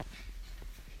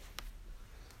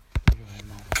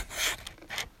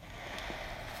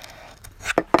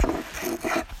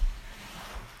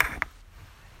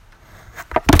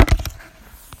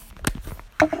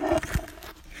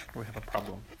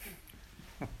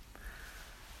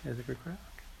Is it required?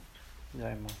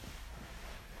 Jai Ma.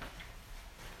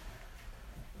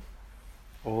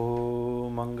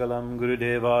 Om Mangalam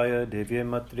Gurudevaya Devye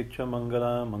Matriksha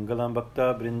Mangalam Mangalam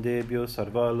Bhakta Brindebhyo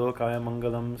Sarva Lokaya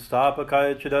Mangalam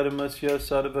Stapakaya Chidharmasya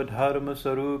Sarva Dharma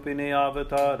Sarupine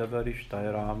Avatara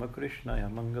Varishtaya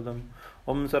Ramakrishnaya Mangalam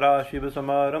Om Sarashiva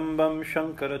Samarambam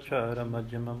Shankarachara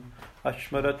Majjamam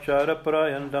Ashmarachara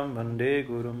Prayandam Vande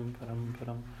Gurum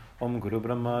Paramparam Om Guru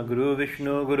Brahma Guru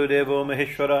Vishnu Guru Devo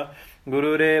Maheshwara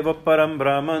Guru Deva Param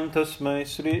Brahman Tasmai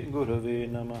Sri Gurave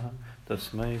Namaha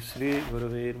Tasmai Sri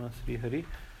Gurave Namaha Sri Hari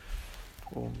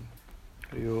Om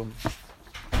Hari Om.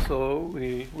 So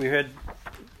we had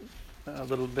a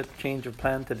little bit change of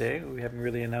plan today. We haven't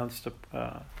really announced a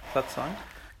satsang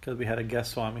because we had a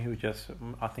guest Swami who just,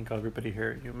 I think everybody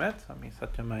here you met, Swami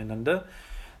Satyamayananda,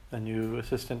 the new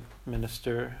assistant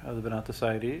minister of the Vedanta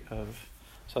Society of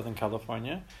Southern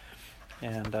California.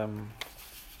 And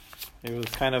it was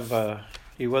kind of,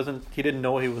 he didn't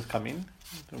know he was coming.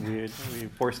 We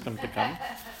forced him to come.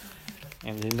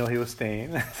 And he didn't know he was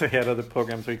staying. So he had other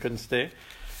programs so he couldn't stay.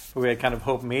 But we had kind of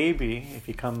hoped maybe if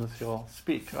he comes, he'll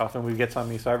speak. Often we get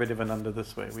Swami Sarvadivananda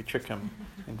this way. We trick him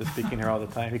into speaking here all the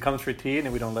time. He comes for tea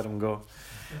and we don't let him go.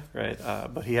 Right?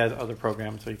 But he had other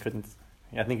programs so he couldn't.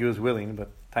 I think he was willing, but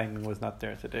timing was not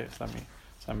there today,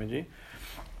 Swamiji.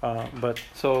 But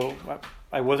so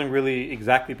I wasn't really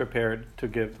exactly prepared to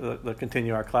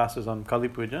continue our classes on Kali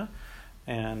Puja,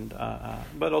 and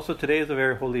but also today is a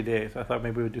very holy day, so I thought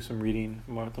maybe we would do some reading,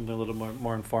 something a little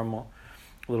more informal,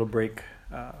 a little break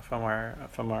from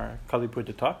our Kali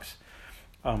Puja talks.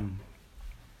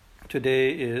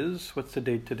 Today is, what's the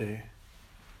date today?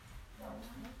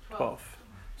 12th.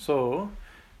 So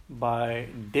by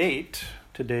date,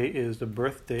 today is the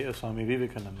birthday of Swami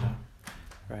Vivekananda.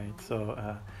 Right,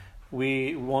 so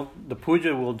we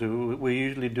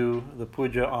usually do the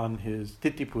puja on his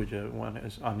Tithi Puja, one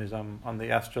is on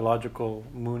the astrological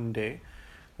moon day,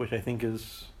 which I think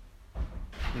is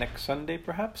next Sunday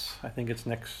perhaps. I think it's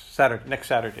next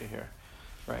Saturday here.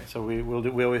 Right, so we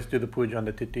always do the puja on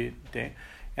the Tithi day.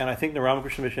 And I think the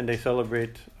Ramakrishna Mission, they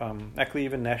celebrate actually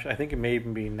even I think it may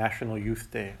even be National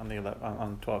Youth Day on the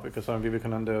 12th, because Swami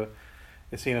Vivekananda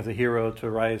is seen as a hero to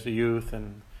rise the youth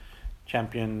and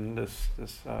champion this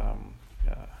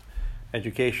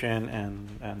education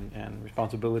and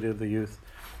responsibility of the youth.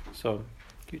 So,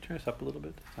 can you turn this up a little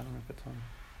bit? I don't know if it's on.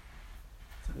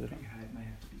 Is it on? It might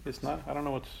have to be. It's not. I don't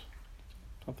know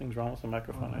something's wrong with the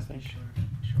microphone. I think. Sure.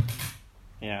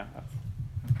 Yeah.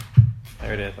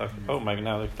 There it is. Okay. Oh my!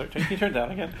 Now can you turn it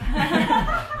down again?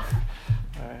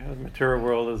 All right. The material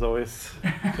world is always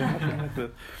too much like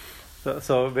this.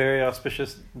 So a very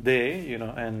auspicious day,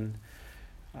 and.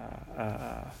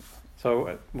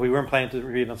 So we weren't planning to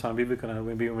read on Swami Vivekananda.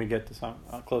 Maybe when we get to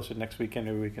closer next weekend,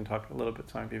 maybe we can talk a little bit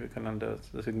Swami Vivekananda,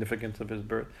 the significance of his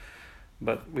birth.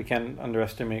 But we can't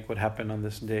underestimate what happened on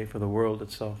this day for the world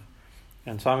itself.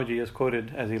 And Swamiji is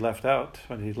quoted as he left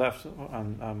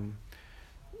on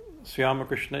Sri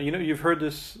Ramakrishna. You've heard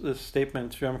this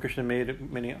statement Sri Ramakrishna made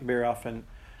very often,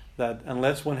 that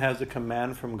unless one has a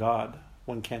command from God,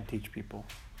 one can't teach people.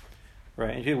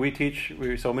 Right? And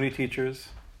we're so many teachers.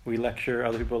 We lecture,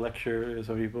 other people lecture,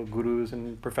 some people, gurus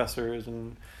and professors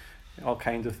and all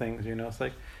kinds of things, it's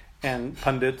like, and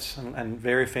pundits and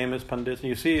very famous pundits. And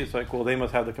you see, it's like, well, they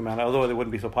must have the command, although they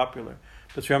wouldn't be so popular.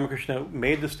 But Sri Ramakrishna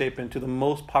made the statement to the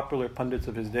most popular pundits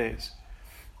of his days,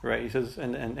 right? He says,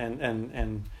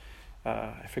 and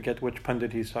I forget which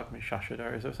pundit he's talking about,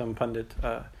 Shashadhar, or some pundit.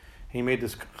 He made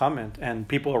this comment, and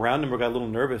people around him got a little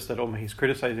nervous that, he's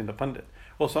criticizing the pundit.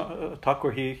 Well, Thakur,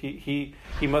 he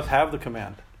must have the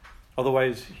command.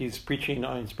 Otherwise, he's preaching.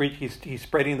 He's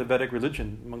spreading the Vedic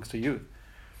religion amongst the youth.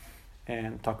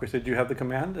 And Thakur said, "Do you have the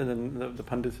command?" And then the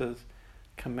pundit says,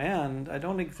 "Command? I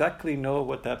don't exactly know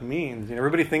what that means.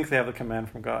 Everybody thinks they have the command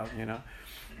from God.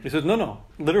 He says, "No.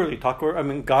 Literally, Thakur.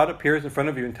 God appears in front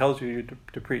of you and tells you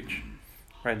to preach.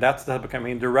 Right? That's the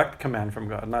command, direct command from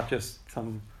God, not just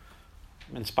some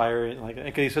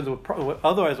inspiring. He said,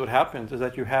 otherwise, what happens is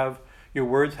that your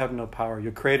words have no power.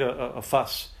 You create a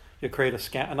fuss. You create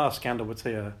not a scandal, but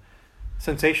say a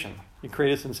sensation. You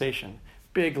create a sensation.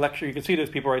 Big lecture. You can see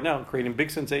there's people right now creating big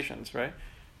sensations, right?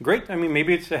 Great.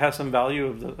 Maybe it has some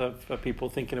value of people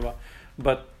thinking about,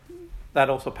 but that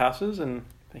also passes. And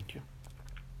thank you.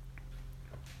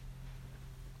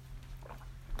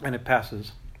 And it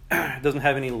passes. It doesn't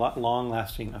have any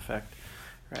long-lasting effect,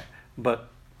 right? But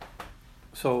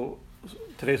so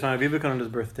today's Swami Vivekananda's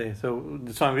birthday. So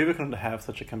did Swami Vivekananda have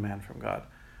such a command from God?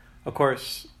 Of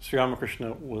course, Sri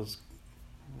Ramakrishna was.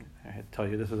 I had to tell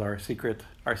you, this is our secret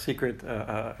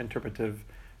interpretive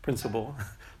principle.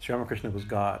 Sri Ramakrishna was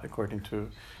God, according to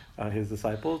his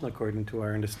disciples, and according to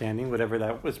our understanding, whatever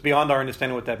that was, beyond our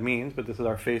understanding what that means, but this is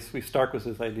our face. We start with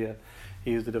this idea.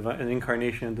 He is an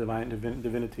incarnation of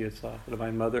divinity itself, the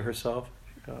Divine Mother herself,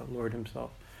 Lord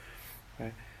himself.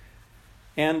 Right?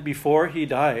 And before he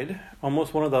died,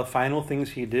 almost one of the final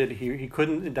things he did, he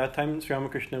couldn't, at that time, Sri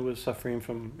Ramakrishna was suffering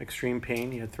from extreme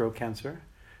pain. He had throat cancer,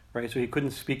 right? So he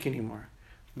couldn't speak anymore.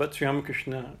 But Sri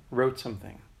Ramakrishna wrote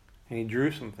something, and he drew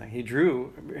something. He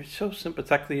drew, it's so simple,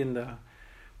 it's actually in the,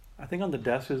 I think on the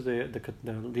desk is the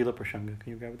Lila Prashanga.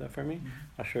 Can you grab that for me? Mm-hmm.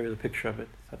 I'll show you the picture of it.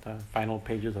 It's at the final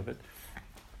pages of it.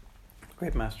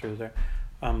 Great master is there.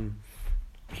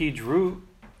 He drew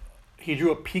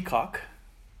a peacock,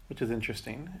 which is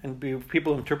interesting. And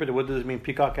people interpreted, what does it mean?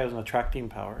 Peacock has an attracting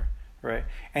power, right?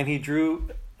 And he drew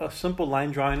a simple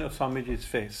line drawing of Swamiji's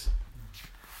face,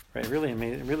 right? Really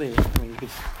amazing. Really, I mean,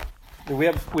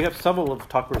 we have several of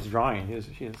Thakur's drawing.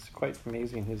 He is quite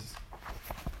amazing.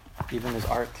 Even his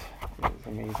art is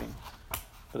amazing.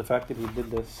 But the fact that he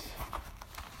did this,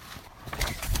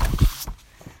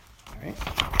 all right.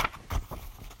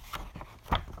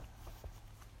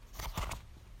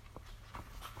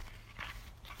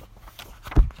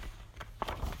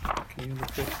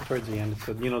 Towards the end,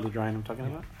 so you know the drawing I'm talking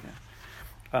about?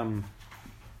 Yeah.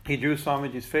 He drew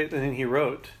Swamiji's face, and then he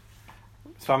wrote,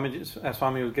 as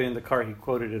Swami was getting in the car, he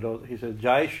quoted it. He said,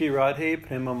 Jai Shri Radhe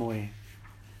Premamoy,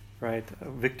 right?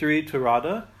 Victory to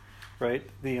Radha, right?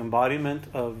 The embodiment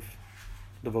of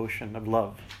devotion, of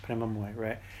love, Premamoy,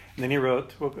 right? And then he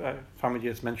wrote, Swamiji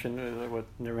has mentioned what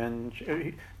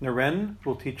Naren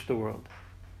will teach the world.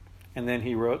 And then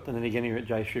he wrote, and then again he wrote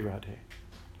Jai Shri Radhe.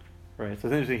 Right, so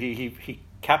essentially he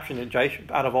captioned it,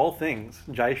 out of all things,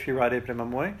 Jai Shri Radhe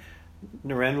Premamoy,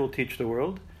 Naren will teach the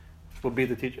world, will be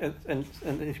the teacher, and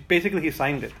basically he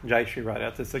signed it, Jai Shri Radhe,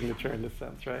 that's his signature in this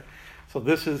sense, right? So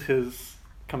this is his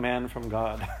command from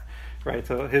God, right?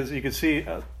 So you can see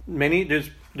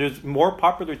there's more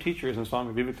popular teachers than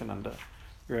Swami Vivekananda,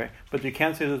 right? But you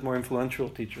can't say there's more influential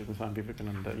teachers than Swami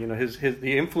Vivekananda. You know,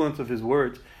 the influence of his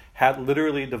words had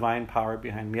literally divine power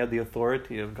behind them. He had the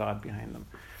authority of God behind them.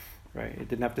 Right, he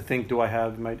didn't have to think, do I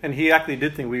have my... And he actually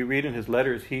did think, we read in his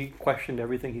letters, he questioned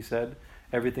everything he said,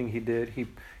 everything he did,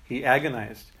 he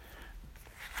agonized.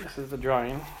 This is the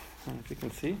drawing, if you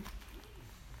can see.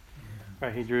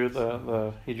 Right, he drew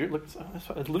look,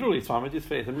 it's literally Swamiji's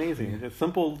face, amazing. It's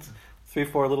simple,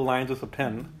 3-4 little lines with a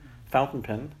pen, fountain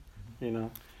pen, you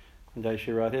know. Jai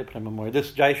Shri Radhe Premamoy.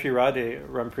 This Jai Shri Radhe,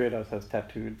 Rampriyadas has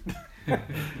tattooed.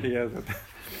 He has it.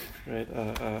 Right,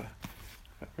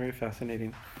 very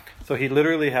fascinating. So he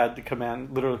literally had the command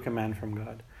from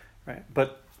God, right?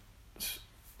 But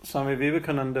Swami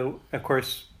Vivekananda, of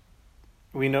course,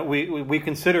 we know we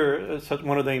consider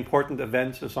one of the important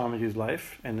events of Swamiji's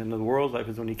life and in the world's life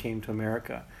is when he came to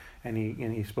America, and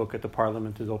he spoke at the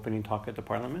Parliament, his opening talk at the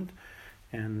Parliament,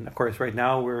 and of course right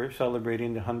now we're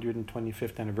celebrating the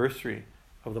 125th anniversary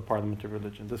of the Parliament of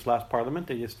Religion. This last Parliament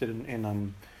they just did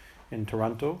in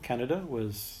Toronto, Canada,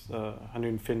 was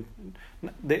 150.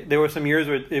 There were some years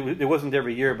where it wasn't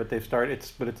every year, but they've started.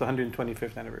 But it's the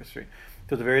 125th anniversary.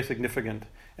 So it's very significant,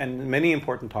 and many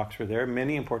important talks were there.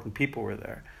 Many important people were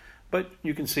there. But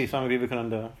you can see Swami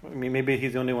Vivekananda. I mean, maybe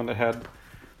he's the only one that had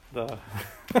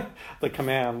the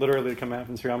command, literally the command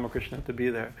from Sri Ramakrishna to be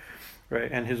there, right?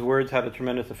 And his words had a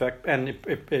tremendous effect, and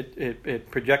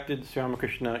it projected Sri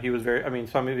Ramakrishna. He was very. I mean,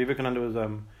 Swami Vivekananda was.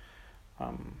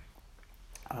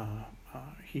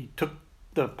 He took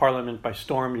the Parliament by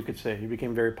storm, you could say. He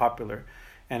became very popular,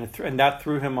 and that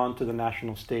threw him onto the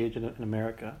national stage in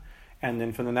America, and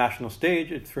then from the national stage,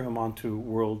 it threw him onto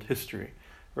world history,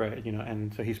 right? You know,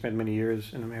 and so he spent many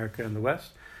years in America and the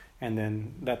West, and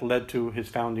then that led to his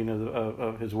founding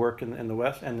of his work in the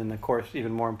West, and then of course,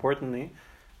 even more importantly,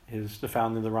 the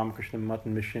founding of the Ramakrishna Math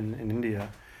Mission in India,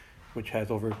 which has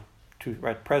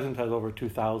at present has over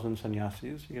 2,000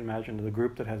 sannyasis. You can imagine the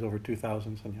group that has over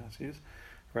 2,000 sannyasis,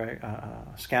 right?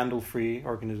 Scandal-free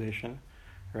organization,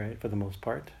 right? For the most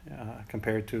part,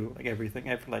 compared to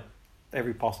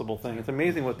every possible thing. It's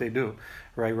amazing what they do,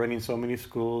 right? Running so many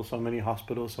schools, so many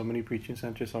hospitals, so many preaching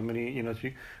centers, so many,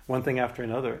 one thing after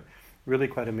another. Really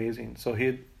quite amazing. So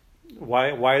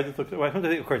why is it?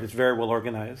 Of course, it's very well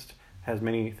organized. Has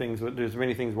many things. There's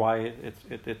many things why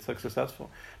it's successful.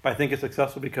 But I think it's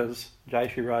successful because Jai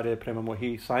Shri Radhe Premamoy,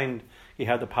 he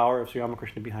had the power of Sri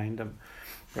Ramakrishna behind him,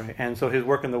 right? And so his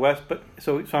work in the West. But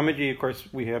so Swamiji, of course,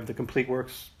 we have the complete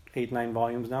works, 8-9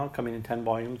 volumes now, coming in 10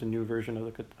 volumes, a new version of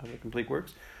the complete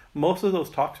works. Most of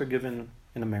those talks are given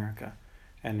in America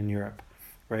and in Europe,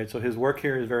 right? So his work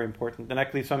here is very important. And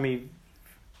actually, Swami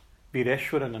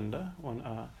Vireshwarananda,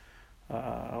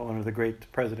 one of the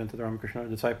great presidents of the Ramakrishna,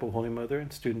 disciple of Holy Mother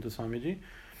and student of Swamiji.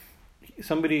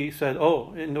 Somebody said,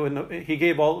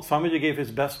 Swamiji gave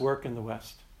his best work in the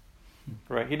West.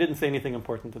 Right? He didn't say anything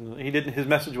important. His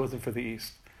message wasn't for the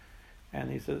East.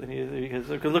 And he said,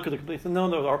 look at he said,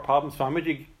 no, our problem.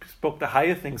 Swamiji spoke the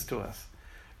highest things to us.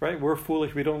 Right? We're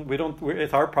foolish.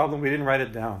 It's our problem. We didn't write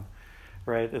it down.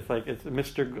 Right? It's like, it's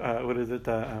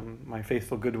Mr. My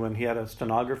faithful Goodwin. He had a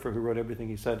stenographer who wrote everything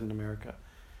he said in America.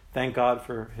 Thank God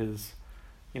for his,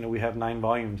 we have 9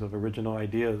 volumes of original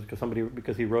ideas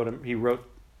because he wrote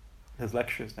his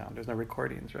lectures down. There's no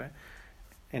recordings, right?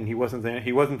 And he wasn't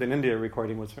in India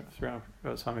recording what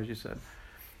Swamiji said.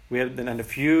 We had then a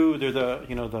few. There's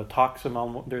the talks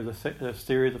from there's a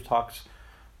series of talks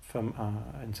from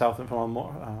in South from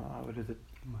what is it?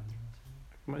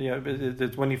 Yeah,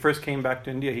 it's when he first came back to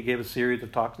India, he gave a series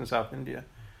of talks in South India.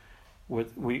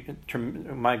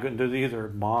 My goodness, these are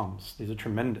bombs. These are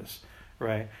tremendous,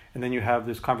 right? And then you have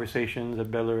these conversations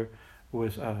that Belur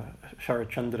was Sharat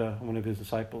Chandra, one of his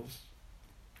disciples.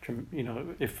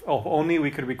 If only we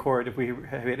could record, if we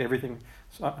had everything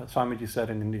Swamiji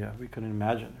said in India, we couldn't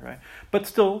imagine, right? But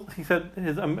still, he said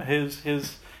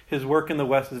his work in the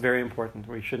West is very important.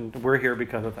 We're here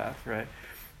because of that, right?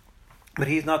 But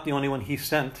he's not the only one. He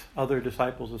sent other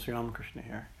disciples of Sri Ramakrishna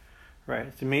here, right?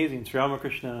 It's amazing. Sri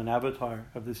Ramakrishna, an avatar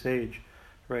of this age,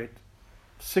 right?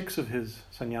 6 of his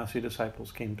sannyasi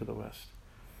disciples came to the West,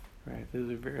 right? This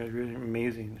is very, really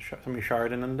amazing. Swami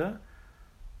Sharadananda,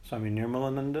 Swami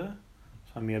Nirmalananda,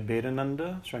 Swami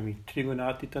Abhedananda, Swami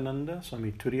Trigunatitananda,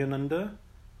 Swami Turiyananda.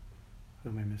 Who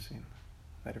am I missing? Is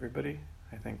that everybody?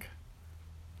 I think.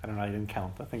 I don't know, I didn't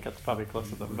count. I think that's probably close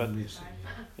to them. But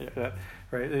yeah,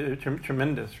 right,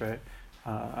 tremendous, right?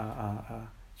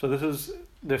 So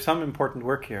there's some important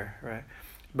work here, right?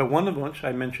 But one of which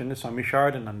I mentioned is Swami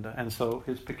Sharadananda, and so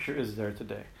his picture is there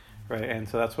today, right? And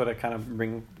so that's what I kind of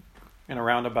bring in a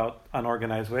roundabout,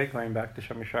 unorganized way, going back to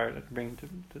Swami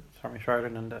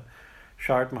Sharadananda,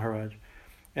 Sharad Maharaj.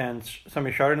 And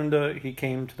Swami Sharadananda, he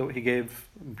gave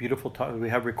beautiful talks. We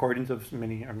have recordings of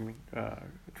many,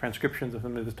 transcriptions of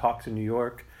some of his talks in New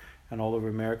York and all over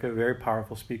America. Very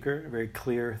powerful speaker, very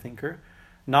clear thinker.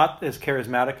 Not as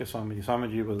charismatic as Swamiji.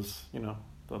 Swamiji was, the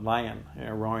lion,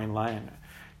 a roaring lion.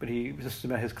 But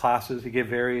his classes, he gave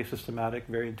very systematic,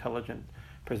 very intelligent,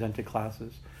 presented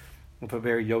classes with a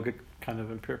very yogic kind of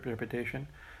interpretation.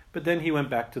 But then he went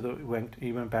back to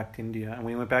India, and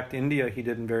when he went back to India, he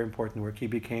did very important work. He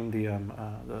became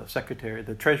the secretary,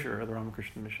 the treasurer of the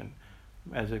Ramakrishna Mission,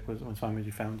 as it was when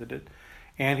Swamiji founded it,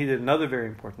 and he did another very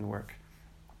important work.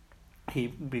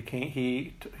 He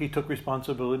took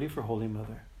responsibility for Holy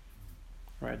Mother,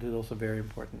 right? This is also very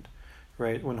important,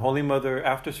 right? When Holy Mother,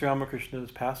 after Sri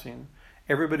Ramakrishna's passing,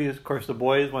 everybody, of course, the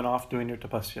boys went off doing their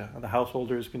tapasya, and the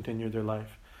householders continued their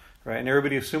life, right? And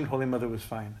everybody assumed Holy Mother was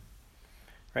fine.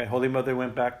 Right, Holy Mother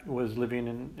was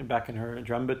living back in her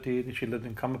Drambati, then she lived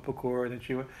in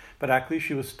Kamapukur, but actually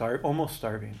she was almost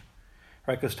starving,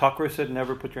 right? Because Thakur said,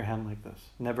 never put your hand like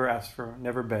this, never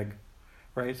beg,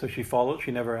 right? So she followed,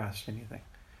 she never asked anything.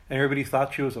 And everybody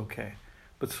thought she was okay.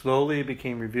 But slowly it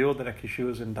became revealed that actually she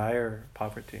was in dire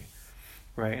poverty,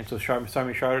 right? And so Swami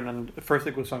Sharadananda, first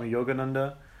it was Swami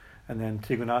Yogananda, and then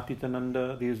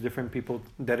Trigunatitananda, these different people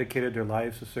dedicated their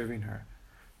lives to serving her,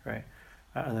 right?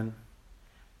 And then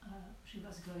she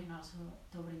was going also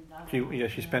to Vrindavan.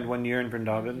 She spent 1 year in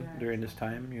Vrindavan during this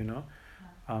time,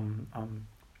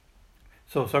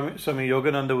 So Swami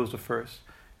Yogananda was the first.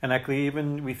 And actually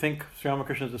even we think Sri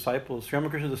Ramakrishna's disciples,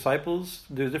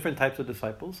 there's different types of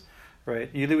disciples, right?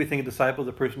 Usually we think a disciple is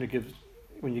a person who gives,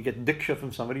 when you get diksha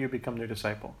from somebody, you become their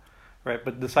disciple, right?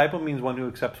 But disciple means one who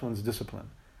accepts one's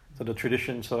discipline. So the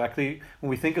tradition, so actually when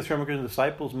we think of Sri Ramakrishna's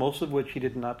disciples, most of which he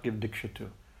did not give diksha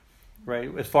to.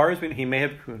 Right, as far as he may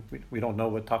have, we don't know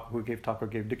what Thakur gave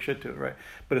diksha to, right?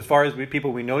 But as far as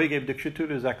people we know he gave diksha to,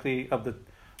 there's actually of the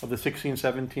 16,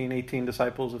 17, 18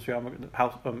 disciples of Sri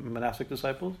Ramakrishna, monastic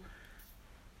disciples,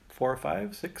 4 or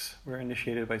 5, 6 were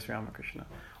initiated by Sri Ramakrishna.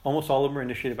 Almost all of them were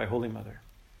initiated by Holy Mother,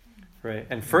 right?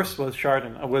 And first was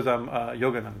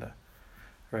Yogananda,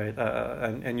 right?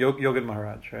 And Yogan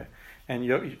Maharaj, right? And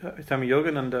Swami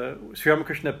Yogananda, Sri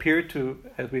Ramakrishna appeared to,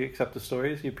 as we accept the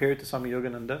stories, he appeared to Swami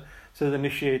Yogananda, said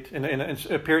initiate, and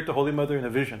appeared to Holy Mother in a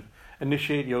vision,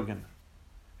 initiate Yogan.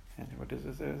 And what is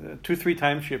this? 2-3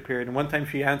 times she appeared, and one time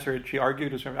she answered, she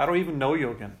argued with her, I don't even know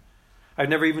Yogan. I've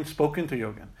never even spoken to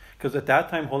Yogan. Because at that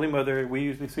time, Holy Mother, we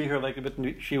usually see her like a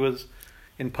bit, she was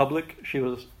in public,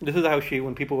 this is how she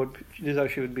would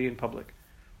be in public.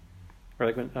 Or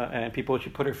like when, and she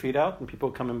put her feet out, and people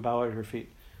would come and bow at her feet.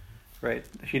 Right,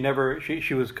 she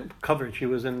was covered. She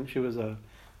was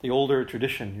the older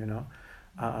tradition,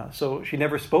 so she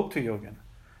never spoke to Yogin,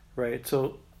 right?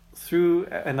 So through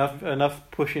enough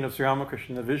pushing of Sri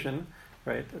Ramakrishna, the vision,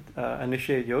 right,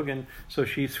 initiated Yogin. So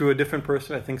she, through a different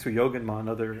person, I think through Yogin Ma,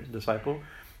 another disciple,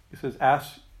 he says,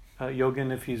 ask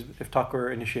Yogin if Thakur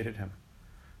initiated him,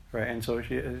 right? And so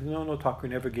she, no, Thakur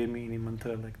never gave me any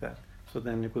mantra like that. So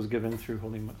then it was given through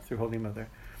Holy Mother,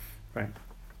 right?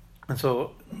 And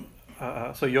so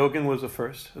Yogin was the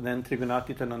first, and then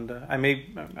Trigunatitananda.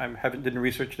 Didn't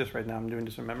research this right now. I'm doing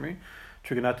this from memory.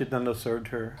 Trigunatitananda served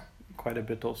her quite a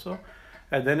bit also,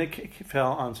 and then it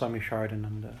fell on Swami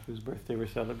Sharadananda, whose birthday we're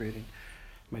celebrating,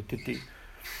 my Titi.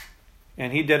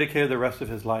 And he dedicated the rest of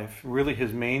his life. Really,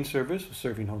 his main service was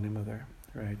serving Holy Mother,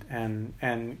 right?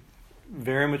 And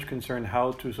very much concerned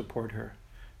how to support her,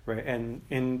 right? And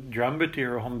in Drambati,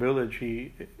 her home village,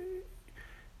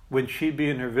 when she'd be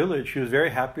in her village, she was very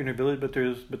happy in her village,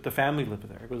 but the family lived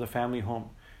there. It was a family home,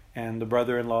 and the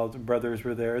brothers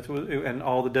were there, and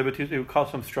all the devotees. It would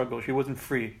cause some struggle. She wasn't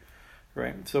free,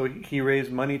 right? So he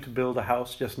raised money to build a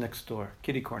house just next door,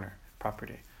 kitty corner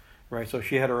property, right? So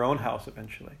she had her own house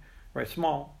eventually, right?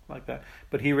 Small like that,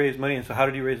 but he raised money. And so how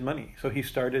did he raise money? So he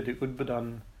started the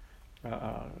Udbodan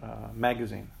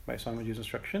magazine by Swamiji's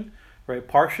instruction, right?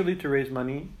 Partially to raise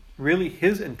money. Really,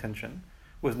 his intention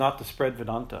was not to spread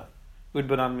Vedanta.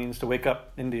 Udbodan means to wake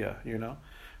up India,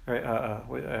 right?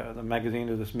 The magazine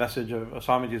is this message of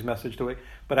Swamiji's message to wake.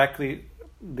 But actually,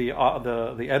 the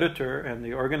editor and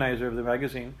the organizer of the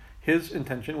magazine, his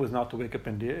intention was not to wake up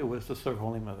India. It was to serve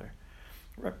Holy Mother,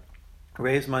 right?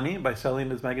 Raise money by selling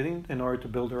this magazine in order to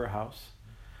build her a house,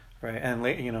 right? And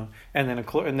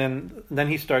and then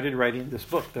he started writing this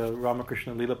book, the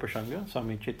Ramakrishna Lila Prasanga.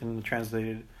 Swami Chaitanya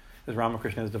translated as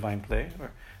Ramakrishna's Divine Play.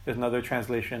 Or there's another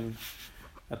translation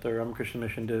that the Ramakrishna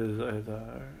Mission did,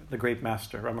 the Great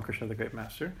Master, Ramakrishna the Great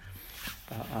Master.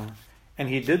 And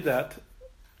he did that.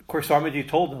 Of course, Swamiji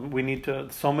told him, we need to,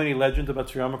 so many legends about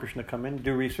Sri Ramakrishna come in,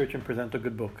 do research and present a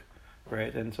good book,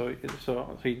 right? And so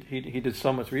he did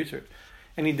so much research.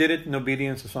 And he did it in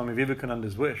obedience to Swami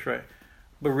Vivekananda's wish, right?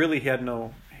 But really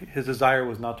his desire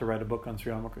was not to write a book on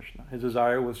Sri Ramakrishna. His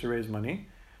desire was to raise money,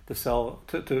 to sell,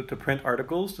 to print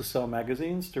articles, to sell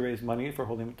magazines, to raise money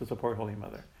to support Holy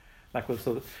Mother.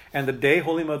 And the day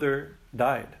Holy Mother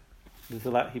died,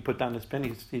 he put down his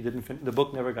pen. The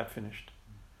book never got finished.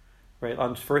 Right,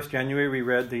 on 1st January we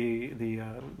read the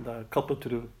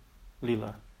Kalpataru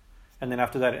Leela, and then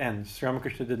after that it ends. Sri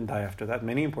Ramakrishna didn't die after that.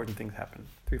 Many important things happened.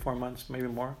 3-4 months, maybe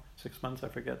more, 6 months, I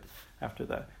forget. After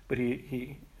that, but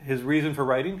his reason for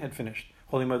writing had finished.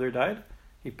 Holy Mother died.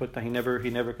 He never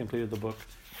completed the book.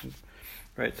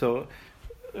 Right, so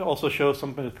it also shows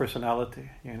something of his personality,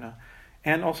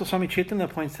 And also Swami Chaitanya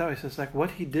points out, he says like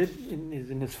what he did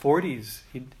in his 40s,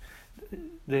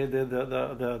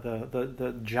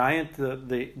 the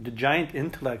giant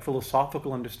intellect,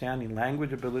 philosophical understanding,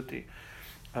 language ability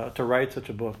to write such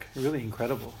a book, really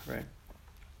incredible, right?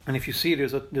 And if you see,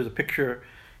 there's a picture,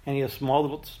 and he has small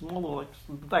little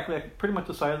like pretty much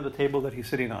the size of the table that he's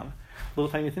sitting on,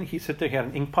 little tiny thing. He had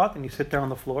an ink pot, and he sit there on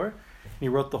the floor, and he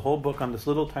wrote the whole book on this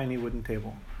little tiny wooden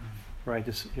table, right?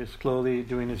 Just slowly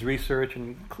doing his research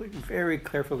and very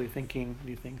carefully thinking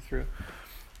through.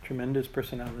 Tremendous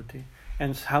personality.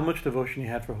 And how much devotion he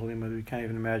had for Holy Mother, you can't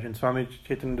even imagine. Swami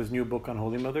Chaitanya's new book on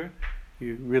Holy Mother,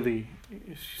 you really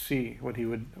see what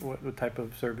type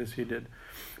of service he did.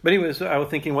 But anyways, I was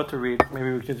thinking what to read.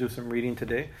 Maybe we could do some reading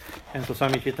today. And so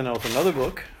Swami Chaitanya has another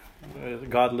book,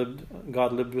 God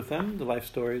Lived with Them, the life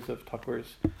stories of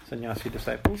Thakur's sannyasi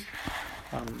disciples.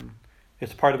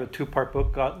 It's part of a 2-part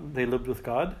book, They Lived with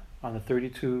God, on the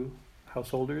 32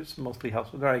 householders, mostly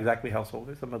householders. They're not exactly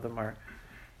householders, some of them are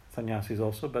sannyasis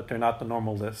also, but they're not the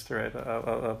normal list, right?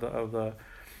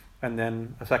 And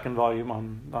then a second volume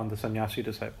on the sannyasi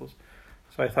disciples.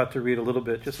 So I thought to read a little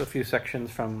bit, just a few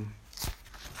sections from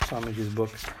Swamiji's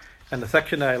book. And the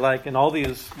section that I like, and all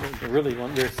these,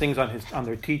 there's things on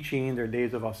their teaching, their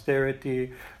days of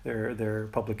austerity, their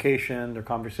publication, their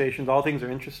conversations. All things are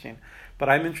interesting. But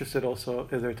I'm interested also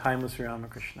in their time with Sri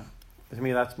Ramakrishna. To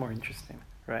me, that's more interesting.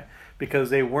 Right, because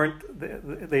they weren't.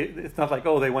 It's not like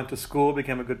they went to school,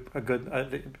 became a good.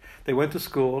 They went to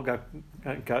school, got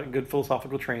good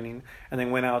philosophical training, and then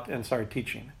went out and started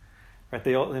teaching. Right,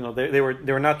 they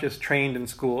were not just trained in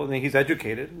school. I mean, he's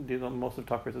educated. Most of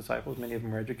Thakur's disciples, many of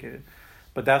them were educated,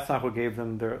 but that's not what gave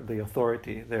them the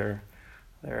authority, their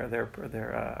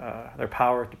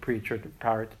power to preach or the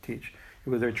power to teach. It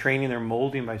was their training, their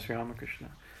molding by Sri Ramakrishna.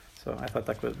 So I thought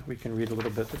we can read a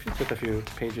little bit, just a few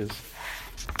pages.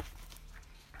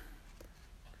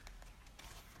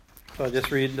 So I'll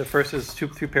just read, the first is two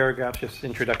paragraphs, just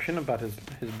introduction about his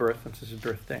birth, since it's his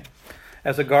birthday.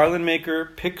 As a garland maker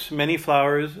picks many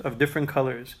flowers of different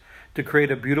colors to create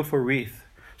a beautiful wreath,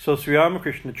 so Sri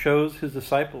Ramakrishna chose his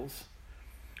disciples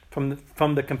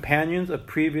from the companions of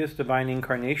previous divine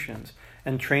incarnations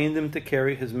and trained them to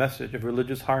carry his message of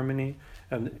religious harmony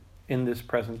in this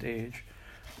present age.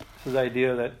 This is the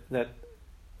idea that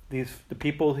the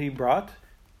people he brought,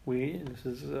 Sri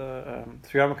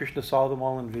Ramakrishna saw them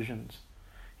all in visions.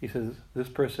 He says this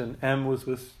person M was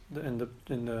in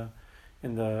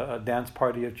the dance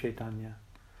party of Chaitanya,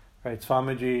 right?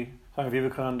 Swami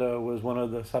Vivekananda was one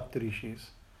of the Saptarishis.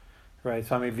 Right,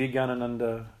 Swami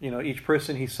Vijnananda, each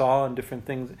person he saw in different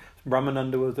things.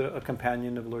 Brahmananda was a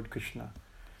companion of Lord Krishna,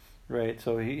 right?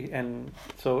 So he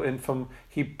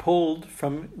pulled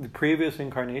from the previous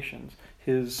incarnations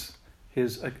his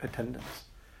attendance,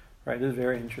 right? This is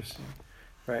very interesting,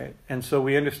 right? And so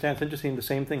we understand. It's interesting. The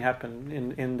same thing happened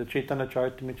in the Chaitanya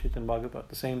Charitamrita Chaitanya Bhagavat.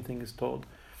 The same thing is told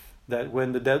that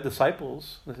when the dead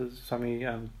disciples, this is Swami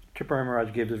Tripurari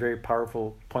Maharaj gave this very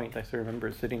powerful point. I still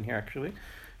remember sitting here actually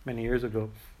many years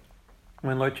ago,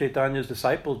 when Lord Chaitanya's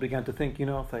disciples began to think,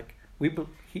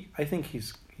 I think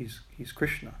he's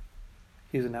Krishna,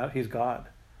 he's God,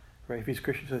 right? If he's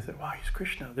Krishna, so they said, wow, he's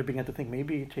Krishna. They began to think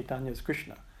maybe Chaitanya is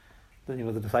Krishna.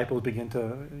 The disciples begin to,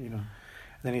 and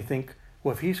then you think,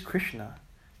 well, if he's Krishna,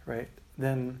 right,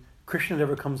 then Krishna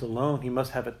never comes alone. He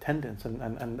must have attendants,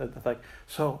 and it's like,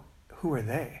 so who are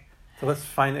they? So let's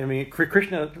find.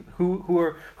 Krishna. Who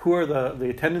are the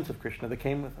attendants of Krishna that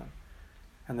came with him?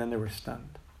 And then they were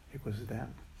stunned. It was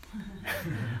them.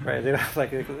 Right? They were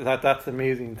like, that's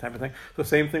amazing type of thing. So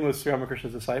same thing with Sri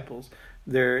Ramakrishna's disciples.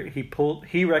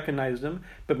 He recognized them,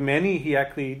 but many he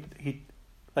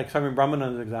like Swami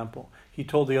Brahmananda's example, he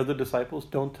told the other disciples,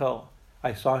 don't tell.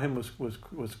 I saw him was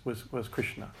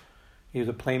Krishna. He was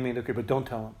a playmate of Krishna, but don't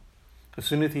tell him. As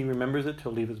soon as he remembers it,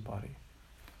 he'll leave his body.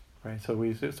 Right? So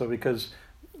because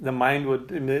the mind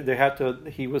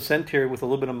he was sent here with a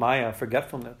little bit of Maya,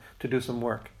 forgetfulness, to do some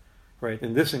work, right,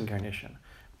 in this incarnation.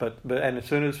 But as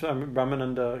soon as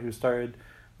Brahmananda, who started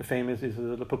the famous, he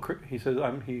says,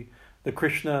 the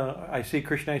Krishna, I see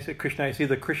Krishna, I see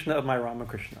the Krishna of my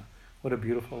Ramakrishna. What a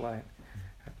beautiful line.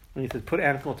 And he says, put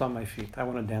anklets on my feet, I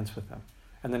want to dance with them.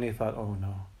 And then he thought, oh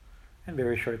no. And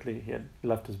very shortly he had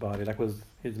left his body. That was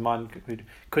his mind, he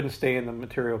couldn't stay in the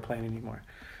material plane anymore.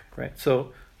 Right,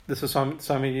 so this is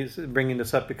Swami is bringing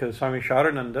this up because Swami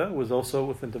Sharananda was also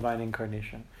with the divine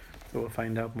incarnation. So we'll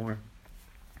find out more.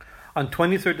 On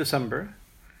 23rd December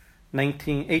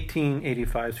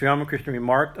 1885, Sri Ramakrishna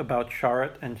remarked about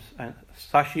Sharat and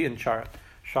Sashi and Sharat.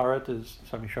 Sharat is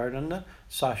Swami Sharananda,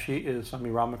 Sashi is Swami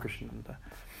Ramakrishnananda.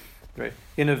 Right.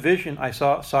 In a vision, I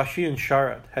saw Sashi and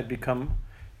Sharat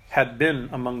had been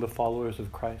among the followers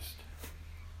of Christ,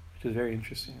 which is very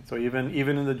interesting. So even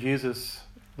in the Jesus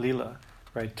Leela,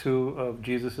 right, two of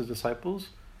Jesus' disciples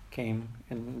came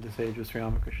in this age of Sri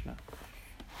Ramakrishna.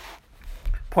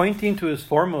 Pointing to his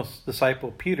foremost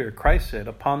disciple, Peter, Christ said,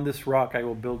 upon this rock I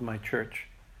will build my church.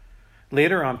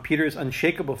 Later on, Peter's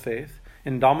unshakable faith,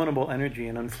 indomitable energy,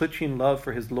 and unflinching love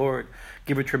for his Lord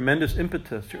gave a tremendous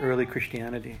impetus to early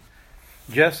Christianity.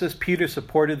 Just as Peter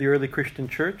supported the early Christian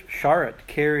church, Sharat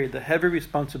carried the heavy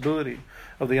responsibility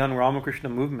of the young Ramakrishna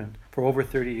movement for over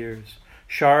 30 years.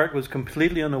 Sharat was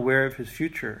completely unaware of his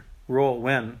future role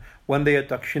when, one day at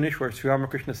Dakshineshwar, Sri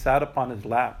Ramakrishna sat upon his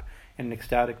lap in an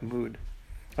ecstatic mood,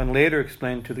 and later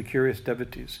explained to the curious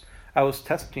devotees, I was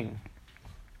testing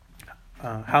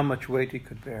how much weight he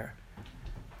could bear.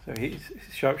 So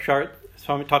Sharat,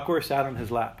 Swami Thakur sat on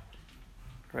his lap,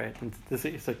 right? And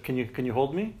he said, "Can you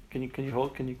hold me? Can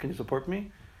you support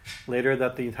me?" Later,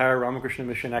 that the entire Ramakrishna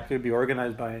mission actually would be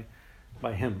organized by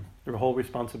him, the whole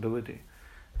responsibility.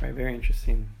 Right, very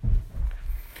interesting.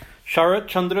 Sharat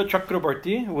Chandra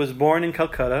Chakrabarti was born in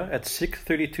Calcutta at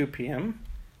 6:32 p.m.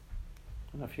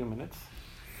 in a few minutes.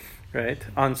 Right,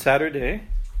 on Saturday.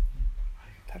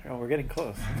 Oh, we're getting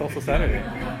close. It's also Saturday.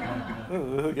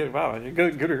 Wow,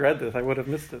 good to read this. I would have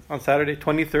missed it. On Saturday,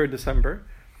 23rd December,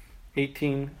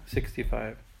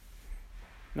 1865.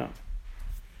 No.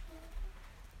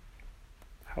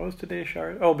 How is today,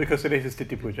 Sharat? Oh, because today is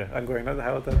Titi Puja. I'm going,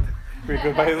 how is that? We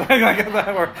go by,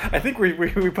 I think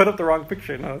we put up the wrong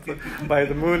picture. No, by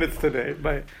the moon it's today.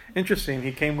 Interesting,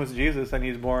 he came with Jesus and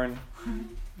he's born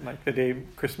like the day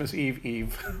Christmas Eve.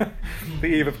 The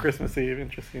eve of Christmas Eve.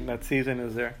 Interesting, that season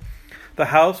is there. The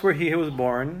house where he was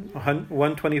born,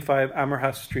 125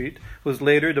 Amarhas Street, was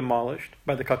later demolished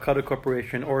by the Calcutta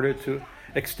Corporation in order to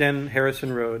extend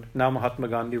Harrison Road, now Mahatma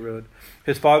Gandhi Road.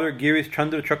 His father, Girish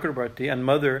Chandra Chakrabarti, and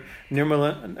mother,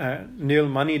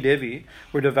 Nilmani Devi,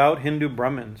 were devout Hindu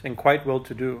Brahmins and quite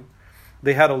well-to-do.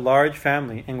 They had a large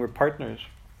family and were partners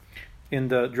in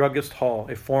the Druggist Hall,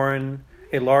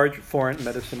 a large foreign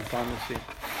medicine pharmacy.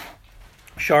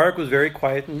 Sharak was very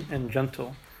quiet and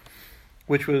gentle,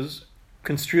 which was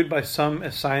construed by some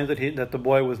as signs that the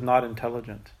boy was not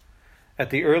intelligent.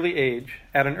 At an early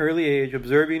age,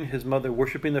 observing his mother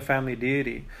worshipping the family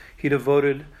deity, he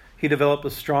developed a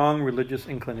strong religious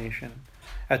inclination.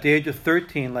 At the age of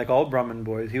 13, like all Brahmin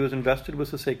boys, he was invested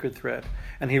with the sacred thread,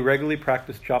 and he regularly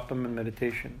practiced japam and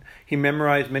meditation. He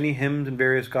memorized many hymns and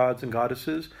various gods and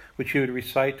goddesses, which he would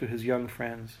recite to his young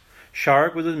friends.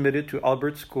 Sharak was admitted to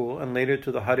Albert School and later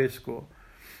to the Hare School,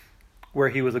 where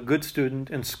he was a good student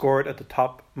and scored at the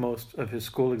topmost of his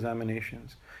school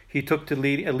examinations. He took a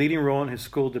leading role in his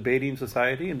school debating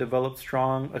society and developed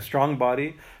a strong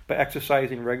body by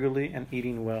exercising regularly and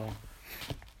eating well.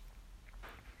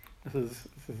 This is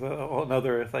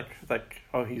another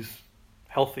he's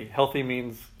healthy. Healthy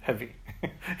means heavy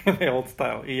in the old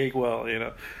style. He ate well,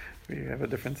 We have a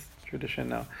different tradition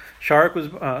now.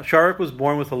 Sharak was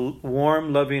born with a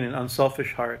warm, loving, and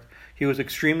unselfish heart. He was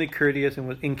extremely courteous and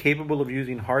was incapable of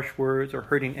using harsh words or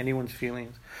hurting anyone's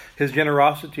feelings. His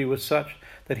generosity was such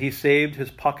that he saved his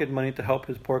pocket money to help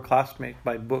his poor classmate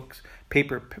buy books,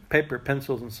 paper,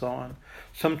 pencils, and so on.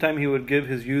 Sometimes he would give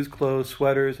his used clothes,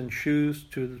 sweaters, and shoes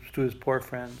to his poor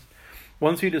friends.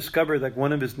 Once he discovered that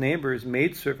one of his neighbor's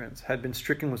maidservants had been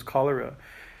stricken with cholera,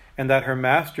 and that her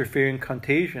master, fearing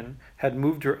contagion, had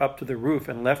moved her up to the roof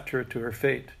and left her to her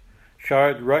fate.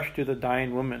 Sharak rushed to the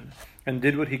dying woman and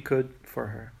did what he could for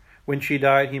her. When she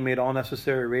died, he made all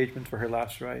necessary arrangements for her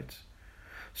last rites.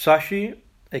 Sashi,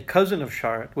 a cousin of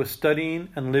Sharat, was studying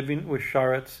and living with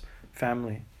Sharat's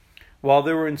family. While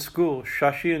they were in school,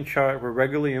 Shashi and Sharat were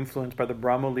regularly influenced by the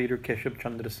Brahmo leader Keshav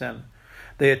Chandra Sen.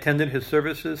 They attended his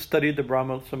services, studied the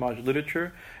Brahmo Samaj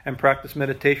literature, and practiced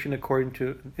meditation according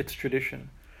to its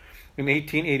tradition. In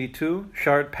 1882,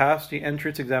 Sharat passed the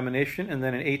entrance examination, and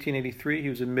then in 1883 he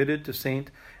was admitted to St.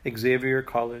 Xavier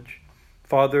College.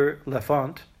 Father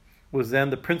Lefant was then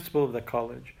the principal of the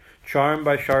college. Charmed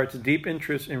by Sharat's deep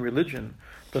interest in religion,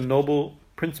 the noble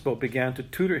principal began to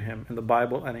tutor him in the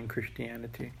Bible and in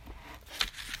Christianity.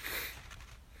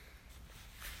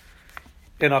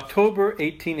 In October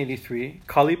 1883,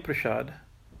 Kali Prasad,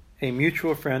 a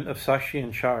mutual friend of Sashi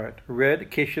and Sharat, read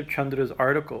Keshav Chandra's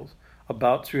articles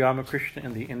about Sri Ramakrishna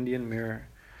in the Indian Mirror.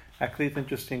 Actually, it's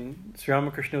interesting. Sri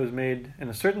Ramakrishna was made, in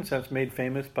a certain sense, made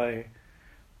famous by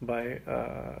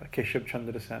Keshav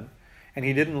Chandra Sen. And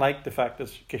he didn't like the fact that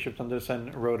Keshav Chandra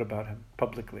Sen wrote about him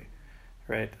publicly,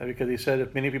 right? Because he said,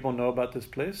 if many people know about this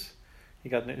place,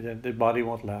 the body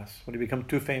won't last. When you become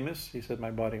too famous, he said,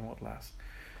 my body won't last,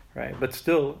 right? But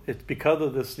still, it's because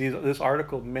of this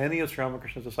article, many of Sri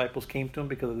Ramakrishna's disciples came to him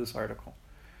because of this article.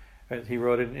 Right? He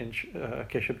wrote it in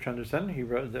Keshav Chandra Sen. He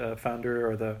wrote the founder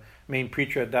or the main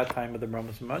preacher at that time of the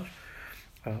Brahma Samaj,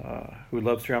 who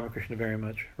loved Sri Ramakrishna very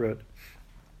much, wrote.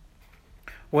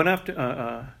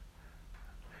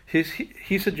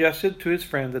 He suggested to his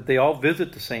friend that they all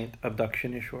visit the saint of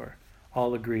Dakshineshwar.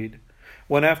 All agreed.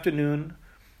 One afternoon,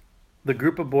 the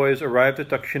group of boys arrived at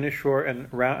Dakshineshwar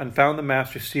and found the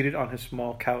master seated on his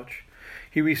small couch.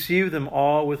 He received them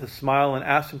all with a smile and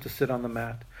asked them to sit on the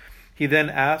mat. He then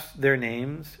asked their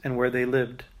names and where they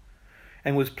lived,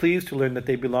 and was pleased to learn that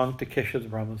they belonged to Keshav's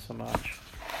Brahma Samaj.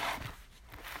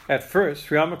 At first,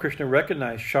 Sri Ramakrishna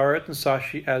recognized Sharat and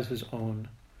Sashi as his own.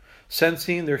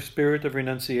 Sensing their spirit of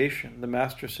renunciation, the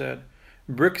master said,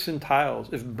 bricks and tiles,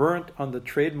 if burnt on the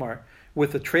trademark,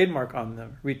 with a trademark on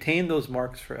them, retain those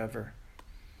marks forever.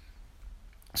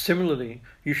 Similarly,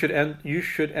 you should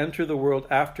enter the world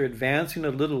after advancing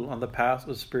a little on the path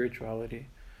of spirituality.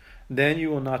 Then you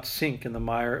will not sink in the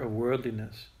mire of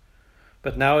worldliness.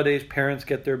 But nowadays parents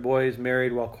get their boys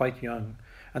married while quite young,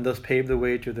 and thus pave the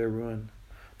way to their ruin.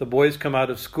 The boys come out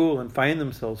of school and find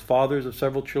themselves fathers of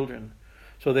several children.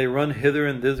 So they run hither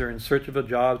and thither in search of a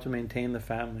job to maintain the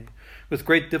family. With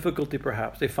great difficulty,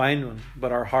 perhaps, they find one,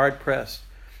 but are hard-pressed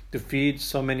to feed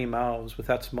so many mouths with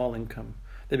that small income.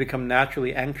 They become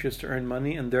naturally anxious to earn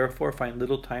money and therefore find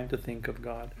little time to think of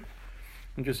God.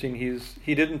 Interesting,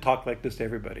 he didn't talk like this to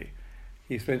everybody.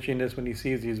 He's mentioning this when he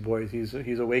sees these boys.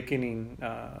 He's awakening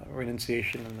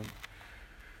renunciation in them.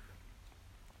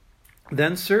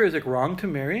 Then, sir, is it wrong to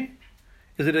marry?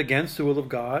 Is it against the will of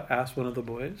God? Asked one of the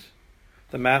boys.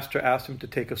 The master asked him to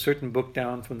take a certain book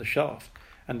down from the shelf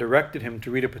and directed him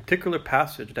to read a particular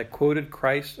passage that quoted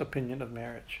Christ's opinion of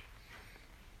marriage.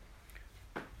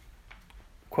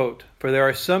 Quote, "For there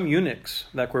are some eunuchs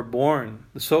that were born,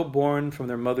 so born from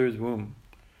their mother's womb.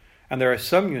 And there are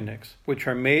some eunuchs which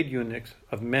are made eunuchs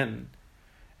of men.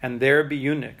 And there be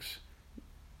eunuchs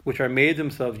which are made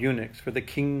themselves eunuchs for the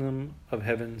kingdom of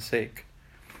heaven's sake.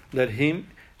 He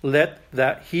that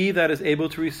is able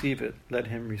to receive it, let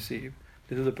him receive."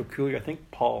 This is a peculiar, I think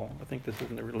this is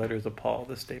in the letters of Paul,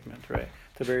 this statement, right?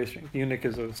 It's a very strange, eunuch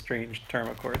is a strange term,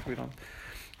 of course,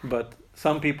 but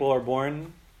some people are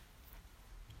born,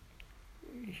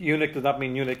 eunuch does not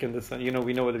mean eunuch in this sense.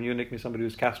 We know what a eunuch means, somebody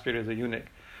who's castrated is a eunuch,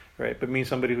 right? But it means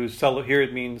somebody who's here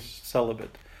it means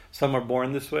celibate. Some are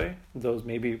born this way, those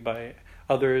maybe by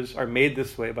others are made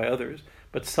this way by others,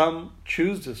 but some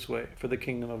choose this way for the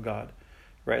kingdom of God,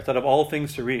 right? It's out of all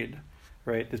things to read,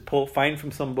 right? Find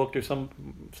from some book or some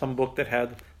book that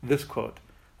had this quote,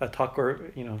 a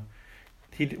Tucker,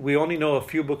 we only know a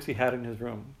few books he had in his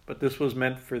room, but this was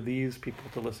meant for these people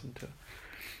to listen to,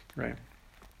 right?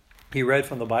 He read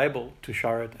from the Bible to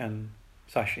Sharat and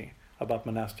Sashi about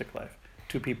monastic life,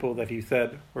 two people that he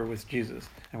said were with Jesus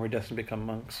and were destined to become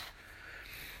monks.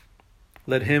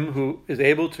 Let him who is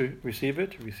able to receive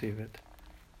it, receive it.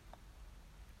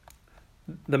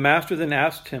 The master then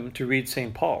asked him to read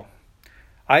St. Paul.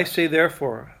 "I say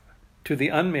therefore to the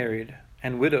unmarried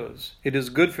and widows, it is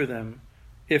good for them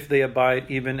if they abide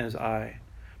even as I.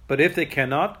 But if they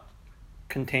cannot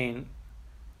contain,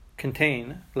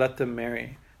 let them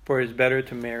marry. For it is better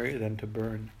to marry than to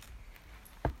burn."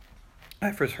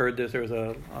 I first heard this. There was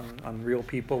on Real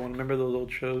People. Remember those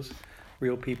old shows?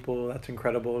 Real People. That's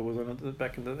incredible. It was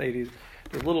back in the 80s.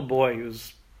 There's a little boy. He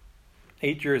was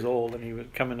 8 years old, and he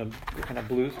would come in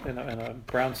a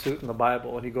brown suit in the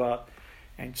Bible, and he'd go out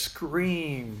and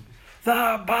scream,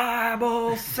 "The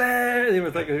Bible says."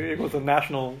 It was a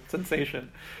national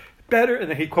sensation. Better,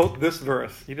 and then he'd quote this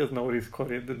verse. He doesn't know what he's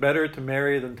quoting. "It's better to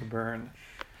marry than to burn."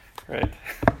 Right?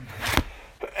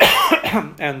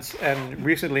 and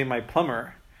recently my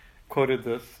plumber quoted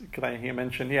this because he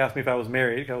asked me if I was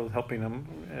married. I was helping him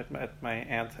at my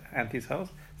auntie's house,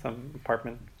 some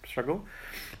apartment struggle.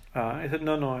 I said,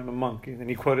 no, I'm a monk. And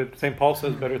he quoted, St. Paul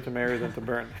says better to marry than to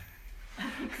burn.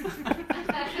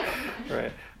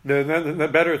 Right. The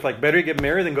better, it's like better to get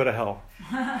married than go to hell.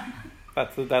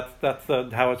 That's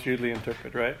how it's usually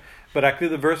interpreted, right? But actually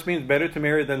the verse means better to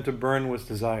marry than to burn with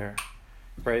desire.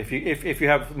 Right? If you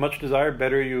have much desire,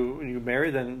 better you marry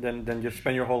than just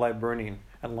spend your whole life burning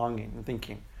and longing and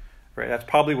thinking. Right? That's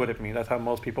probably what it means. That's how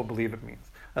most people believe it means.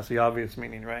 That's the obvious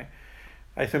meaning, right?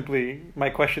 My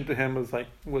question to him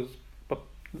but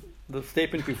the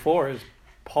statement before is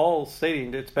Paul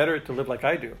stating that it's better to live like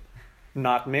I do,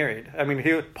 not married. I mean,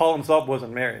 Paul himself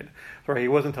wasn't married, so he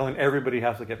wasn't telling everybody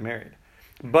has to get married.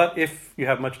 But if you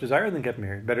have much desire, then get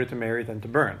married. Better to marry than to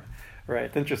burn. Right?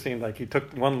 It's interesting, he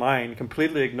took one line,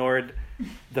 completely ignored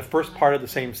the first part of the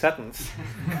same sentence,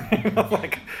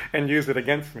 and used it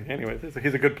against me. Anyway,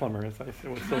 he's a good plumber, as I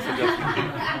would still suggest.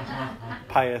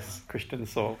 Pious Christian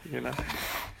soul,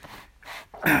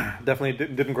 Definitely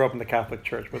didn't grow up in the Catholic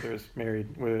Church, where there's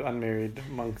unmarried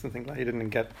monks and things like that. He didn't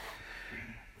get...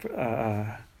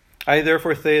 I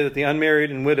therefore say that the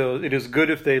unmarried and widows, it is good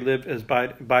if they live as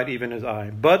abide even as I.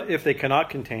 But if they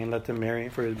cannot contain, let them marry,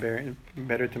 for it is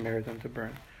better to marry than to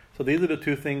burn. So these are the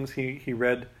two things he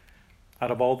read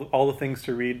out of all the things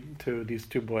to read to these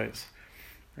two boys.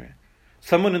 Right.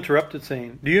 Someone interrupted,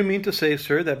 saying, "Do you mean to say,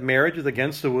 sir, that marriage is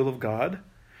against the will of God?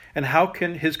 And how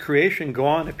can his creation go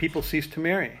on if people cease to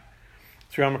marry?"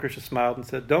 Sri Ramakrishna smiled and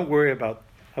said, "Don't worry about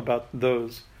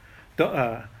those.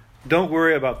 Don't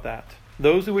worry about that.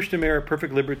 Those who wish to marry have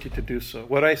perfect liberty to do so.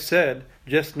 What I said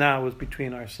just now was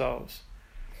between ourselves.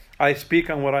 I speak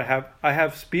on what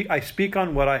I speak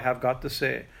on what I have got to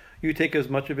say. You take as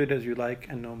much of it as you like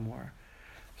and no more."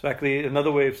 So actually,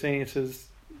 another way of saying it says,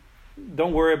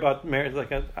 don't worry about marriage.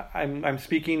 I'm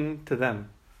speaking to them,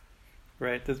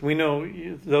 right? We know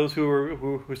those who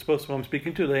are supposed to. I'm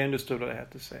speaking to. They understood what I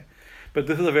had to say. But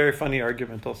this is a very funny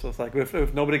argument. Also, it's like if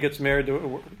nobody gets married.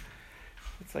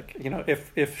 It's like,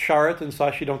 if Sharat and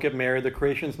Sashi don't get married, the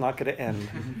creation's not going to end,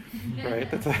 right?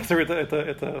 It's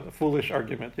a foolish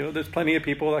argument. There's plenty of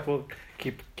people that will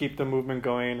keep the movement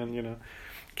going and,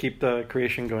 keep the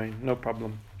creation going. No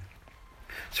problem.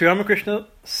 Sri Ramakrishna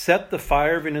set the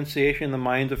fire of renunciation in the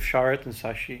minds of Sharat and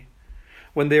Sashi.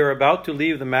 When they were about to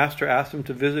leave, the master asked them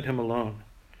to visit him alone.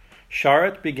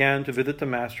 Sharat began to visit the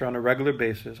master on a regular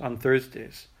basis on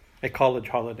Thursdays, a college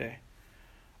holiday.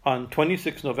 On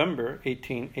 26 November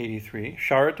 1883,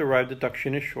 Sharat arrived at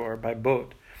Dakshineshwar by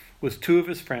boat with two of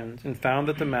his friends and found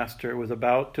that the master was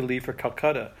about to leave for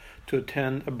Calcutta to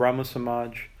attend a Brahma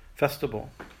Samaj festival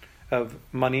at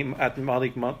Mani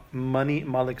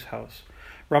Malik's house.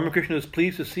 Ramakrishna was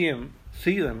pleased to see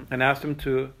them, and asked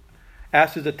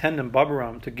his attendant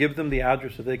Baburam to give them the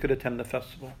address so they could attend the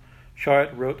festival.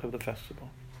 Sharat wrote of the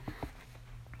festival.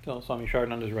 So Swami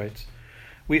Sharananda writes,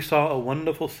 "We saw a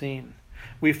wonderful scene.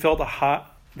 We felt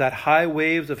that high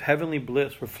waves of heavenly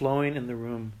bliss were flowing in the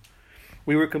room.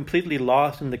 We were completely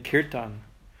lost in the kirtan.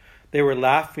 They were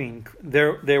laughing,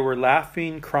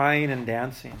 crying, and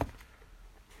dancing."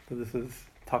 So this is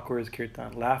Thakur's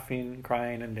kirtan, laughing,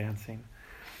 crying, and dancing.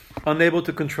 Unable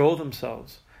to control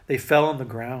themselves, they fell on the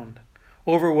ground.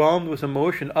 Overwhelmed with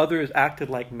emotion, others acted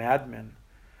like madmen.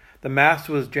 The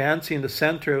master was dancing in the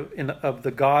center of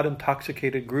the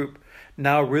God-intoxicated group,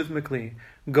 now rhythmically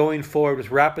going forward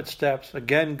with rapid steps,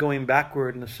 again going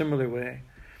backward in a similar way.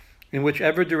 In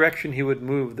whichever direction he would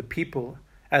move, the people,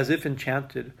 as if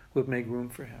enchanted, would make room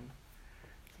for him.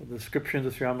 So the descriptions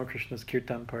of Sri Ramakrishna's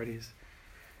kirtan parties.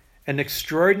 An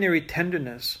extraordinary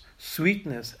tenderness,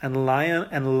 sweetness, and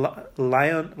leonine,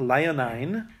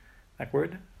 that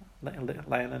word?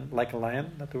 Leonine, like a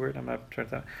lion, not the word, I'm not trying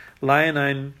to.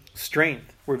 Leonine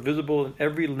strength were visible in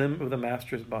every limb of the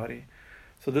master's body.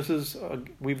 So this is,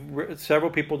 several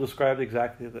people described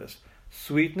exactly this: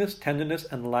 sweetness, tenderness,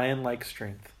 and lion-like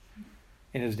strength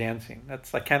in his dancing.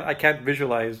 I can't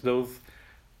visualize those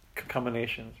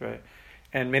combinations, right?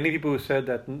 And many people who said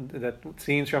that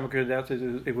seeing Sri Ramakrishna dance,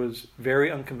 it was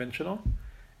very unconventional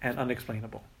and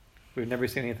unexplainable. We've never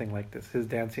seen anything like this. His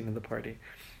dancing in the party.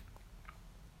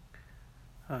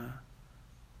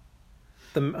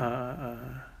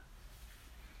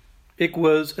 It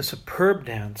was a superb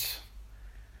dance.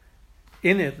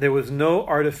 In it, there was no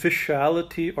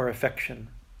artificiality or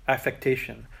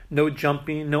affectation, no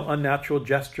jumping, no unnatural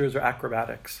gestures or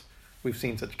acrobatics. We've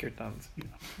seen such kirtans.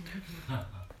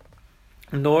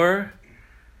 Nor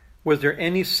was there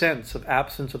any sense of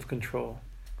absence of control.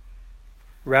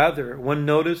 Rather, one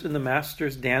noticed in the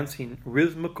master's dancing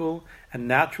rhythmical and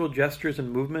natural gestures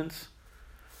and movements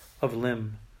of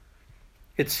limb.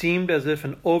 It seemed as if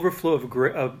an overflow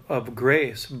of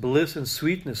grace, bliss, and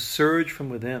sweetness surged from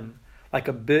within, like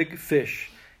a big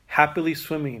fish happily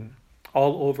swimming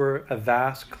all over a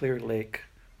vast clear lake,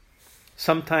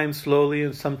 sometimes slowly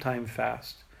and sometimes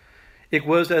fast. It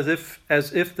was as if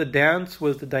the dance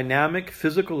was the dynamic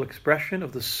physical expression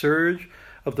of the surge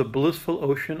of the blissful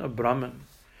ocean of Brahman,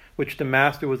 which the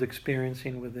master was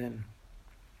experiencing within.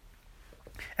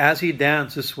 As he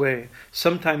danced this way,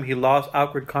 sometimes he lost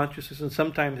outward consciousness and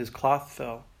sometimes his cloth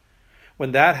fell.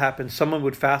 When that happened, someone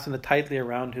would fasten it tightly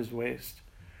around his waist.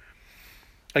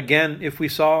 Again, if he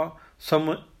saw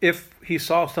someone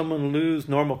lose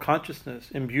normal consciousness,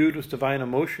 imbued with divine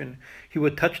emotion, he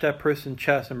would touch that person's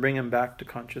chest and bring him back to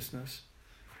consciousness.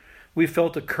 We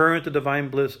felt a current of divine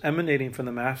bliss emanating from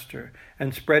the Master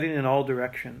and spreading in all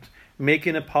directions,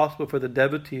 making it possible for the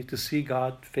devotee to see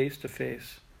God face to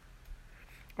face.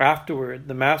 Afterward,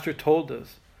 the Master told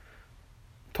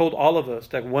all of us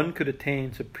that one could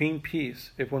attain supreme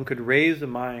peace if one could raise the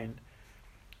mind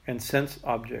and sense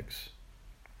objects.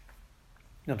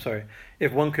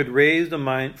 If one could raise the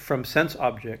mind from sense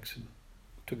objects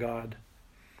to God.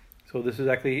 So this is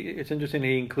actually, it's interesting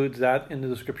he includes that in the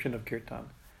description of kirtan.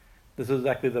 This is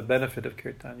actually the benefit of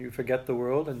kirtan. You forget the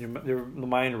world and your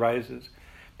mind rises.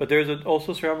 But there's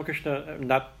also Sri Ramakrishna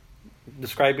not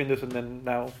describing this and then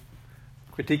now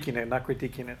not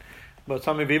critiquing it. But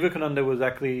Swami Vivekananda was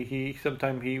actually,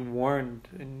 sometimes he warned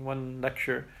in one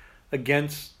lecture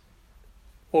against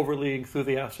overly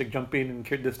enthusiastic jumping in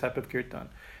this type of kirtan.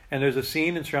 And there's a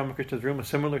scene in Sri Ramakrishna's room, a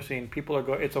similar scene. People are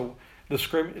going,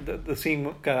 the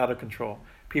scene got out of control.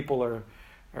 People are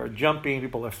jumping,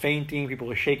 people are fainting,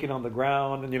 people are shaking on the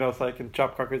ground, and it's like in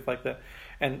chop crackers like that.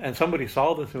 And somebody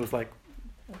saw this and was like,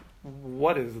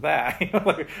 what is that?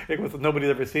 Nobody's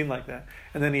ever seen like that.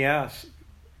 And then he asked,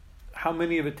 how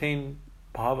many have attained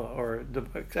bhava or the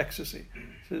ecstasy?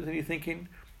 So is he thinking?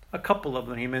 A couple of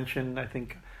them. He mentioned, I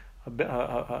think,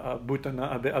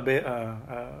 Bhutana,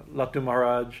 Latu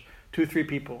Maharaj, 2-3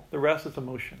 people. The rest is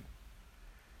emotion,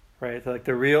 right? So like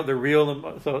the real.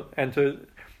 So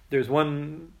there's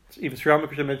one. Even Sri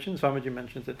Ramakrishna mentions, Swamiji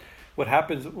mentions it. What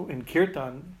happens in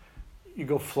kirtan? You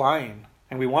go flying,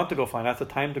 and we want to go flying. That's the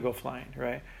time to go flying,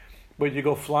 right? But you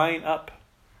go flying up,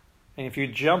 and if you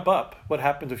jump up, what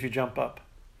happens if you jump up?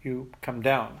 You come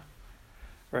down,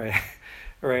 right?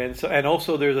 Right, and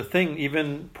also there's a thing,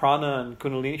 even prana and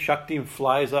kundalini, Shakti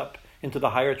flies up into the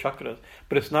higher chakras,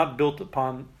 but it's not built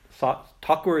upon,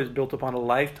 Thakur is built upon a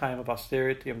lifetime of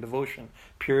austerity, of devotion,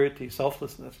 purity,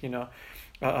 selflessness,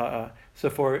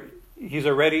 So he's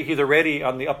already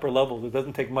on the upper levels. It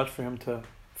doesn't take much for him to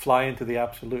fly into the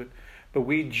absolute. But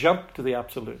we jump to the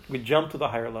absolute. We jump to the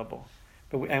higher level.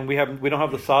 But we don't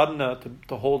have the sadhana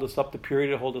to hold us up, the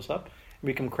purity to hold us up, and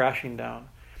we come crashing down.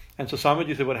 And so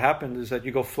Swamiji said what happens is that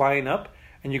you go flying up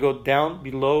and you go down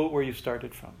below where you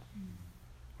started from.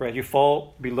 Right? You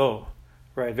fall below.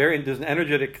 Right? There's an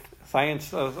energetic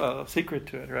science secret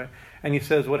to it, right? And he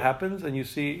says what happens, and you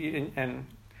see, and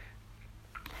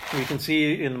you can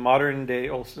see in modern day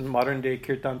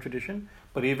kirtan tradition,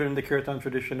 but even in the kirtan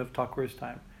tradition of Thakur's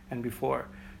time and before,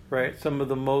 right? Some of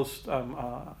the most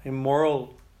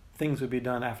immoral things would be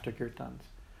done after kirtans,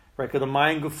 right? Because the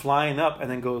mind goes flying up and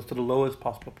then goes to the lowest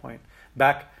possible point,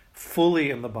 back fully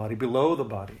in the body, below the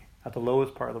body, at the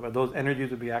lowest part of the body. Those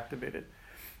energies would be activated.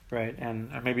 Right, and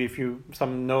maybe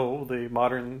some know the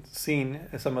modern scene,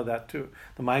 some of that too.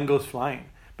 The mind goes flying,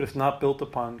 but it's not built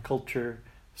upon culture,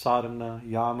 sadhana,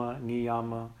 yama,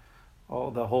 niyama,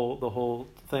 the whole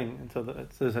thing. And so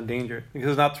there's a danger because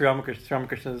it's not Sri Ramakrishna. Sri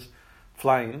Ramakrishna is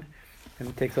flying, and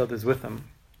he takes others with him.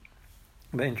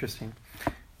 But interesting.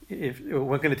 If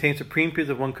one can attain supreme peace,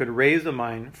 if one could raise the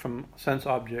mind from sense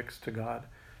objects to God,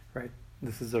 right?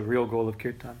 This is the real goal of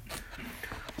kirtan.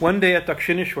 One day at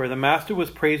Dakshineshwar, the master was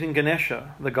praising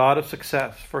Ganesha, the god of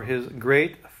success, for his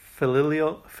great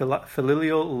filial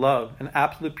love and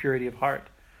absolute purity of heart.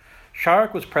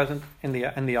 Sharak was present in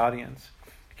the audience.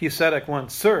 He said at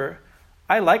once, "Sir,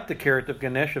 I like the character of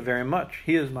Ganesha very much.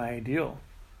 He is my ideal."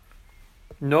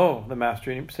 "No," the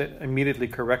master immediately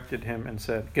corrected him and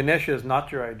said, "Ganesha is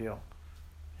not your ideal."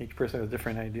 Each person has a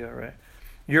different ideal, right?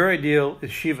 "Your ideal is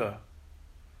Shiva.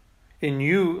 In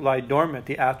you lie dormant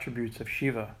the attributes of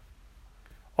Shiva.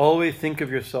 Always think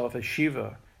of yourself as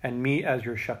Shiva and me as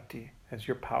your Shakti, as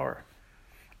your power.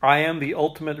 I am the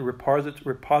ultimate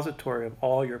repository of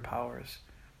all your powers."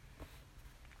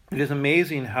 It is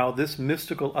amazing how this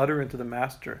mystical utterance of the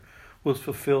master was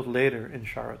fulfilled later in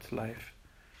Sharat's life.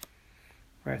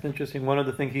 Right? It's interesting. One of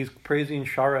the things he's praising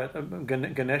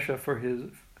Sharat, Ganesha, for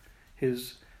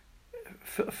his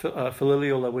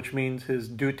filial love, which means his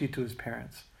duty to his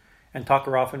parents. And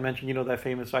Thakur often mentioned, that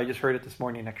famous, I just heard it this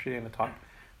morning actually in a talk.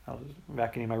 I was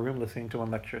back in my room listening to one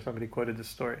lecture. Somebody quoted this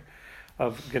story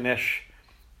of Ganesh.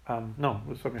 It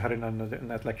was something I heard in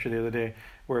that lecture the other day,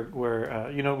 where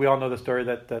we all know the story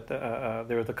that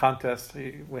there was a contest.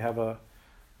 We have a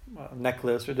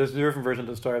necklace, or there's a different version of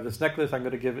the story of this necklace. I'm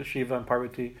going to give it Shiva and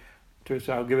Parvati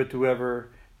so I'll give it to whoever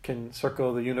can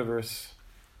circle the universe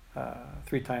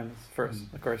 3 times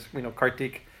first. Of course,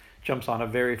 Kartik jumps on a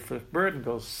very swift bird and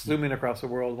goes zooming across the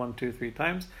world 1, 2, 3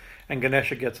 times, and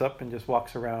Ganesha gets up and just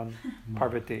walks around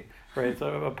Parvati, right?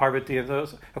 So Parvati and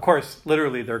those, of course,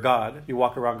 literally they're God. You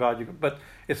walk around God, but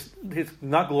it's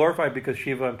not glorified because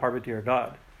Shiva and Parvati are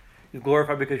God. He's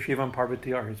glorified because Shiva and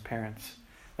Parvati are his parents.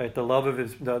 Right? The love of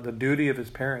the duty of his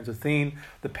parents, the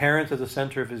parents as the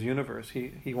center of his universe.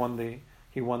 He won the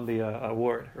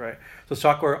award, right? So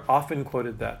Thakur often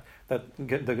quoted that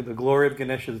the glory of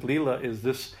Ganesha's Leela is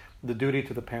the duty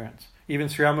to the parents. Even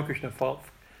Sri Ramakrishna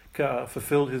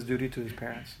fulfilled his duty to his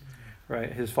parents,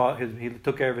 right? He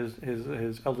took care of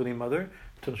his elderly mother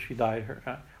till she died.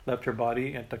 Left her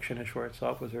body at Dakshineshwar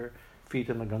itself with her feet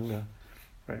in the Ganga,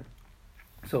 right?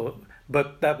 So,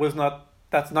 but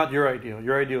that's not your ideal.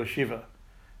 Your ideal is Shiva,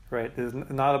 right? It's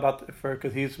not about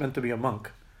because he's meant to be a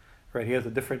monk, right? He has a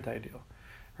different ideal,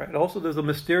 right? Also, there's a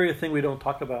mysterious thing we don't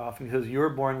talk about often. He says you're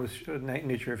born with the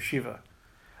nature of Shiva.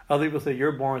 Other people say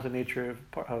you're born with the nature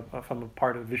from a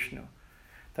part of Vishnu.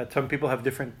 That some people have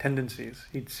different tendencies.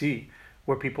 You'd see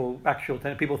where people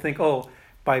think,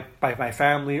 by my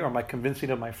family or my convincing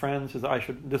of my friends,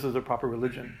 this is a proper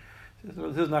religion.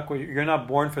 This is not. You're not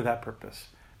born for that purpose.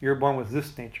 You're born with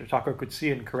this nature. Thakur could see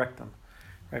and correct them.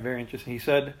 Right, very interesting. He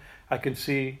said, I could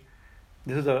see.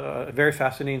 This is a very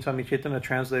fascinating. Swami Chaitanya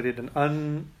translated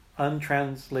an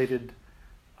untranslated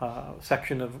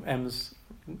section of M's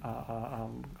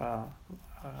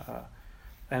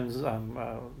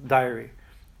diary,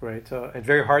 right? So it's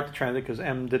very hard to translate because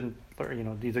M didn't,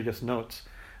 these are just notes.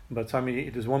 But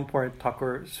there's one point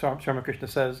Thakur Ramakrishna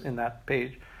says in that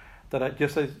page that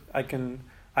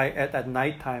at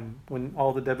night time when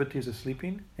all the devotees are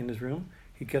sleeping in his room,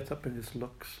 he gets up and just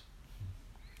looks,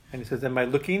 and he says, and by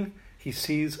looking, he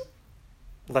sees,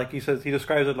 he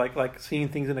describes it like seeing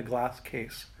things in a glass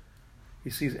case. He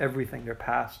sees everything, their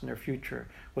past and their future,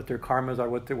 what their karmas are,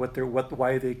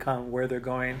 why they come, where they're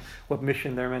going, what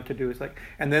mission they're meant to do. It's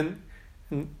and then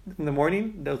in the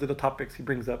morning, those little topics he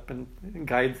brings up and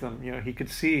guides them. He could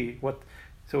see what.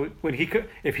 So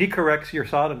if he corrects your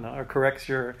sadhana or corrects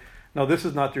your, no, this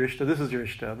is not your ishta, this is your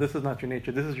ishta, this is not your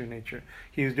nature, this is your nature.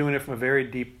 He's doing it from a very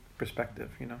deep perspective,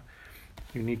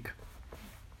 unique.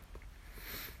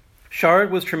 Sharad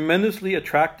was tremendously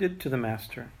attracted to the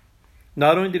master.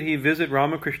 Not only did he visit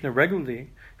Ramakrishna regularly,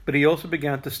 but he also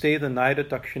began to stay the night at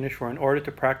Dakshineshwar in order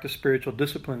to practice spiritual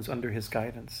disciplines under his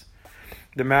guidance.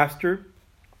 The master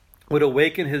would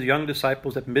awaken his young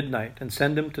disciples at midnight and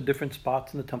send them to different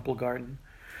spots in the temple garden.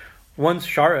 Once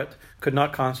Sharat could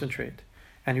not concentrate,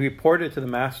 and he reported to the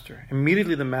master.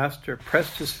 Immediately the master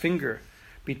pressed his finger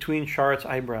between Sharat's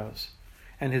eyebrows,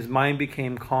 and his mind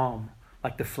became calm,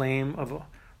 like the flame of a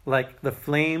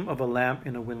lamp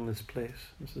in a windless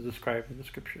place. This is described in the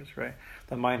scriptures, right?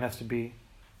 The mind has to be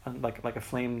like a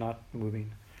flame not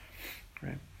moving,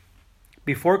 right?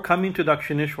 Before coming to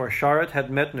Dakshineshwar, Sharat had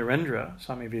met Narendra,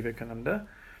 Swami Vivekananda,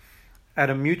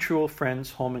 at a mutual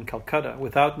friend's home in Calcutta,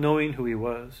 without knowing who he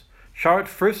was.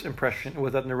 Sharat's first impression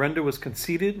was that Narendra was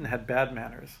conceited and had bad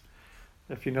manners.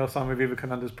 If you know Swami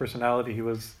Vivekananda's personality, he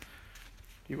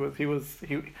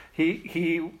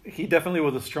definitely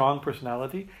was a strong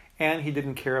personality, and he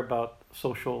didn't care about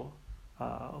social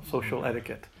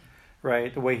etiquette,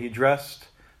 right? The way he dressed,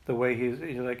 the way he's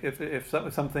like, if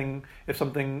something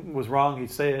was wrong, he'd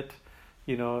say it.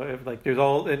 There's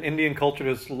all in Indian culture,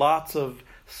 there's lots of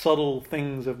subtle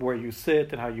things of where you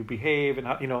sit and how you behave and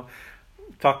how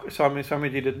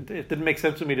Swamiji it didn't make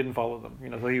sense to me. Didn't follow them.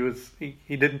 So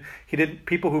he didn't.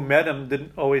 People who met him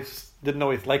didn't always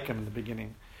like him in the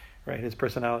beginning, right? His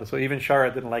personality. So even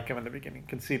Sharat didn't like him in the beginning.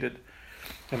 Conceited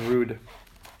and rude.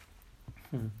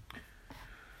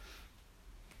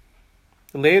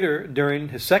 Later, during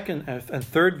his second and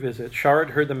third visit, Sharat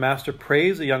heard the master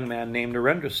praise a young man named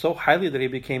Narendra so highly that he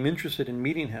became interested in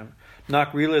meeting him,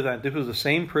 not realizing that this was the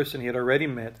same person he had already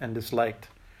met and disliked.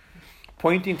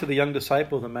 Pointing to the young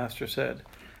disciple, the master said,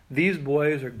 "These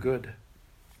boys are good.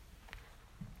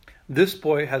 This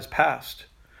boy has passed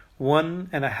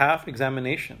 1.5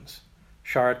 examinations."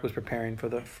 Sharat was preparing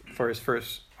for his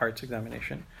first arts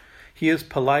examination. "He is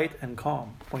polite and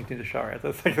calm," pointing to Sharat.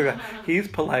 That's like that. He's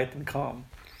polite and calm,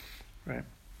 right?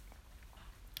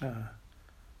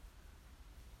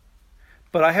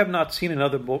 But I have not seen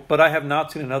another boy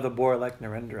like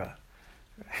Narendra.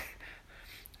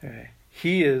 Right.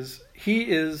 He is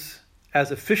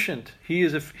as efficient. He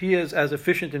is as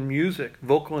efficient in music,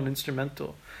 vocal and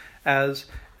instrumental, as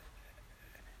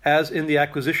in the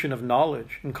acquisition of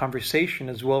knowledge, in conversation,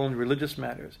 as well in religious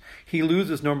matters. He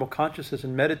loses normal consciousness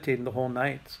and meditating the whole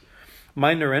nights.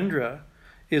 My Narendra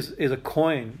is a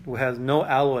coin who has no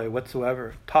alloy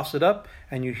whatsoever. Toss it up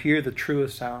and you hear the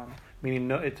truest sound,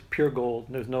 meaning it's pure gold.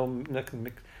 There's no nothing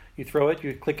mix. You throw it,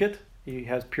 you click it, it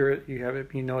has pure. You have it,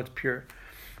 it's pure.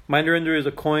 My Narendra is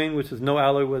a coin which has no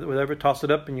alloy whatever. Toss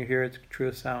it up and you hear its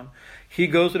truest sound. He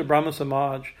goes to the Brahma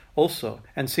Samaj also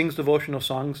and sings devotional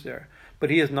songs there. But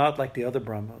he is not like the other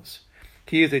Brahmas.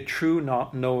 He is a true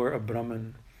knower of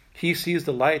Brahman. He sees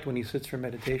the light when he sits for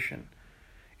meditation.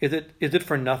 Is it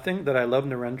for nothing that I love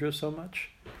Narendra so much?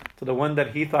 So the one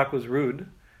that he thought was rude,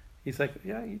 he's like,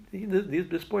 yeah,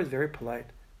 this boy is very polite.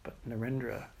 But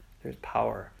Narendra, there's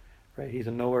power, right? He's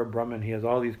a knower of Brahman. He has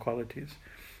all these qualities.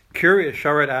 Curious,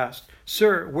 Sharat asked,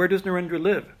 "Sir, where does Narendra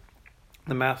live?"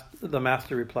 The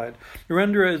master replied,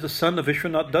 "Narendra is the son of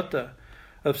Vishwanath Datta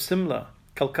of Simla,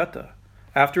 Calcutta."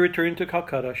 After returning to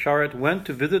Calcutta, Sharat went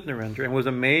to visit Narendra and was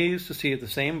amazed to see the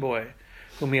same boy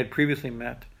whom he had previously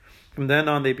met. From then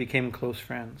on, they became close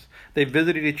friends. They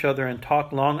visited each other and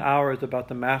talked long hours about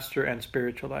the master and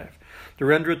spiritual life.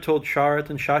 Narendra told Sharat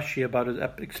and Shashi about his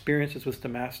experiences with the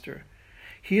master.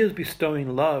 He is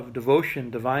bestowing love,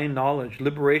 devotion, divine knowledge,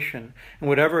 liberation, and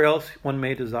whatever else one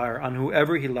may desire on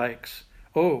whoever he likes.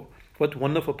 Oh, what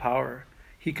wonderful power.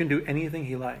 He can do anything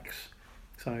he likes.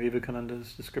 Swami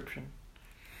Vivekananda's description.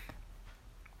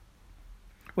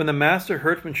 When the master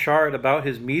heard from Sharat about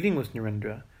his meeting with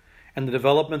Narendra and the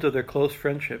development of their close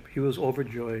friendship, he was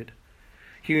overjoyed.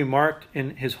 He remarked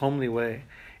in his homely way,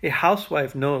 "A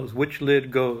housewife knows which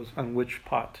lid goes on which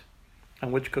pot,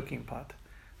 on which cooking pot."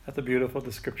 That's a beautiful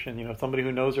description. Somebody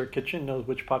who knows their kitchen knows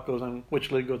which pot goes on, which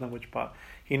lid goes on which pot.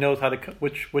 He knows how to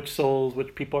which souls,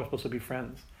 which people are supposed to be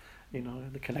friends.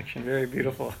 The connection, very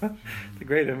beautiful. It's a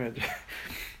great image.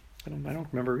 I don't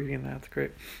remember reading that. It's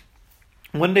great.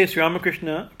 One day, Sri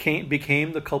Ramakrishna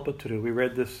became the Kalpataru. We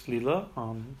read this Leela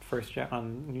on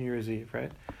New Year's Eve,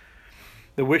 right?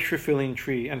 The wish-fulfilling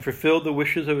tree, and fulfilled the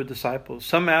wishes of his disciples.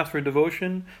 Some asked for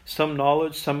devotion, some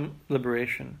knowledge, some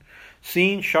liberation.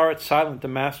 Seeing Sharat silent, the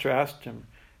master asked him,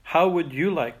 "How would you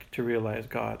like to realize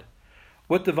God?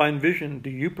 What divine vision do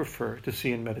you prefer to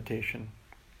see in meditation?"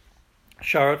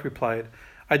 Sharat replied,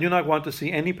 "I do not want to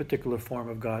see any particular form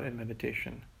of God in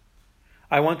meditation.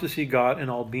 I want to see God in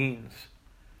all beings.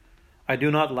 I do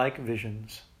not like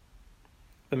visions."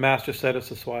 The master said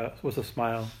with a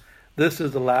smile, "This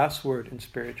is the last word in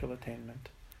spiritual attainment."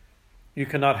 You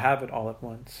cannot have it all at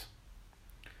once.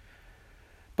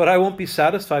 But I won't be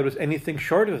satisfied with anything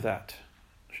short of that,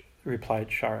 replied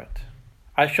Sharat.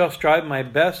 I shall strive my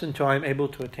best until I am able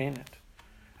to attain it.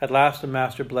 At last the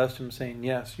master blessed him, saying,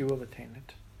 yes, you will attain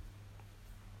it.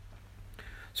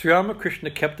 Sri Ramakrishna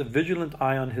kept a vigilant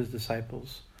eye on his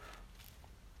disciples.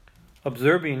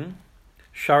 Observing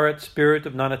Sharat's spirit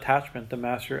of non-attachment, the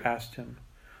master asked him,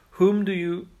 whom do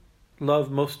you love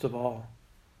most of all?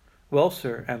 Well,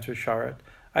 sir, answered Sharat,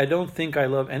 I don't think I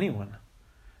love anyone.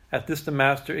 At this the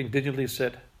master indignantly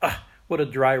said, ah, what a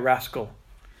dry rascal.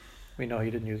 We know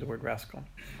he didn't use the word rascal.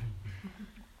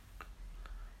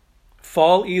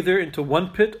 Fall either into one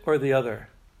pit or the other.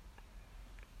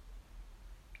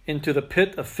 Into the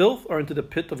pit of filth or into the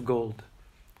pit of gold.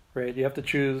 Right? You have to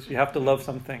choose, you have to love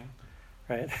something.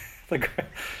 Right?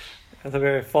 It's a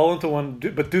very fall into one,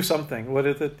 but do something. What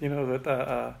is it? You know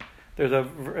that there's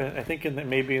a, I think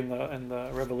maybe in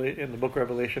the book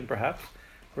Revelation perhaps,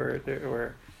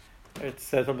 where it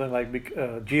says something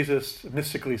like Jesus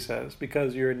mystically says,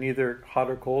 because you're neither hot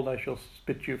or cold, I shall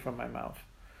spit you from my mouth.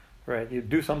 Right? You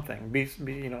do something. Be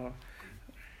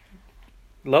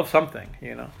love something.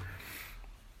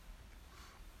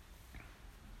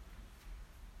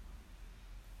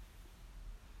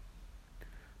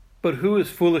 But who is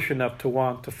foolish enough to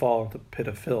want to fall into the pit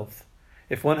of filth?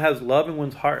 If one has love in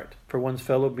one's heart for one's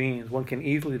fellow beings, one can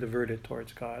easily divert it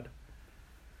towards God.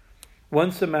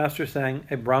 Once the master sang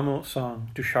a Brahmo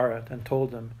song to Sharat and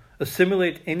told him,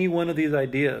 assimilate any one of these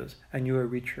ideas and you will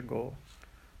reach your goal.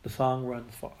 The song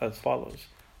runs as follows.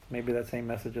 Maybe that same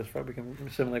message is for we can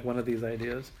assimilate one of these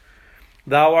ideas.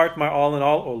 Thou art my all in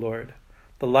all, O Lord,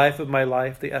 the life of my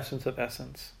life, the essence of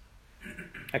essence.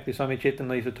 Actually, Swami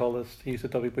Chaitanya used to tell us, he used to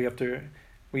tell people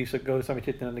we used to go to Swami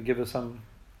Chaitanya to give us some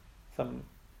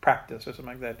practice or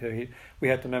something like that. We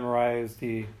had to memorize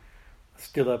the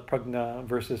Stila Prajna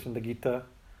verses from the Gita,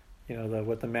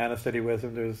 what the man of steady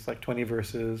wisdom. There's like 20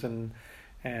 verses and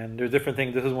there's different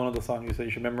things. This is one of the songs you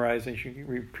should memorize and you should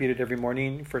repeat it every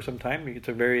morning for some time.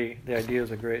 The ideas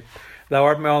are great. Thou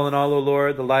art my all in all, O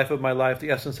Lord, the life of my life, the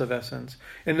essence of essence.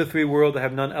 In the three worlds I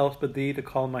have none else but thee to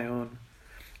call my own.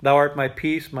 Thou art my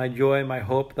peace, my joy, my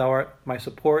hope. Thou art my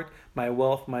support, my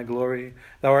wealth, my glory.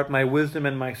 Thou art my wisdom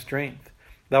and my strength.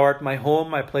 Thou art my home,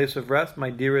 my place of rest,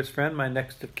 my dearest friend, my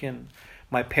next of kin,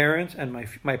 my parents and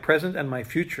my present and my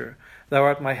future. Thou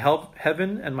art my help,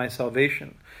 heaven and my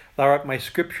salvation. Thou art my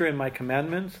scripture and my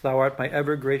commandments. Thou art my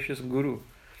ever gracious Guru.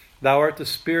 Thou art the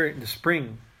spirit, the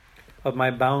spring of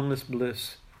my boundless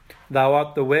bliss. Thou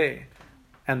art the way,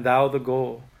 and thou the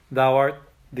goal. Thou art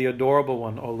the adorable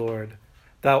one, O Lord.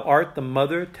 Thou art the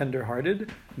mother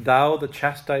tender-hearted, thou the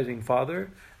chastising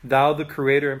father, thou the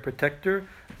creator and protector,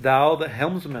 thou the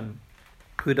helmsman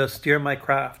who does steer my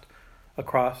craft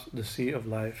across the sea of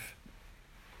life.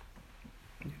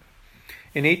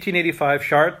 In 1885,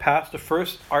 Sharat passed the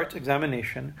first art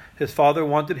examination. His father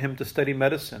wanted him to study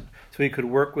medicine so he could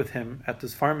work with him at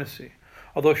this pharmacy.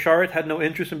 Although Sharat had no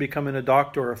interest in becoming a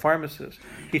doctor or a pharmacist,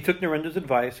 he took Narendra's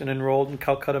advice and enrolled in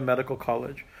Calcutta Medical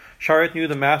College. Sharat knew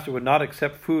the master would not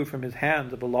accept food from his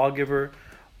hands of a lawgiver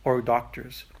or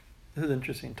doctors. This is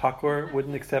interesting. Thakur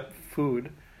wouldn't accept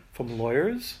food from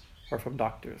lawyers or from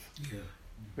doctors. Yeah.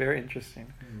 Very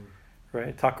interesting.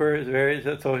 Right? Thakur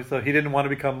is so he didn't want to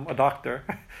become a doctor.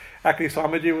 Actually,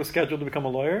 Swamiji was scheduled to become a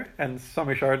lawyer, and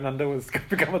Swami Sharananda was going to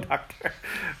become a doctor.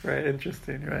 Right?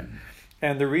 Interesting, right?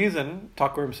 And the reason,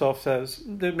 Thakur himself says,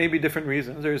 there may be different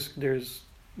reasons. There's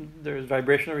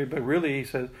vibrational, but really he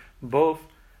says both.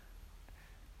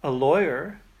 A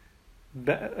lawyer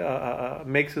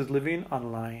makes his living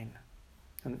on lying,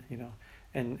 and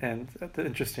that's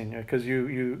interesting because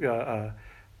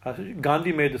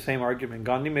Gandhi made the same argument.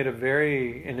 Gandhi made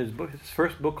in his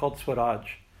first book called Swaraj.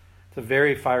 It's a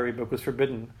very fiery book. It was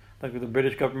forbidden. Like the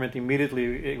British government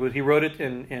immediately he wrote it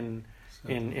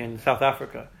in South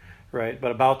Africa, right? But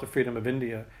about the freedom of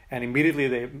India, and immediately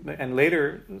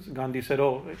later Gandhi said,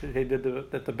 "Oh, they did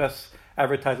that. The best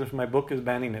advertisement for my book is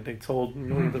banning it. They sold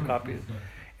millions of copies."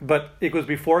 But it was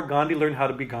before Gandhi learned how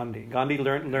to be Gandhi. Gandhi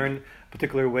learned a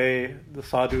particular way, the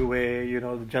sadhu way,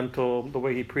 the gentle, the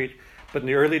way he preached. But in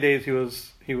the early days,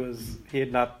 he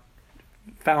had not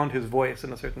found his voice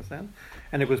in a certain sense,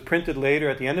 and it was printed later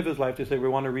at the end of his life to say, "We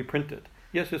want to reprint it."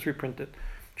 Yes, just reprint it.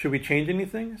 Should we change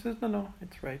anything? He says, "No,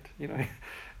 it's right."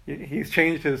 He's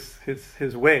changed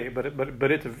his way,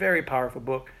 but it's a very powerful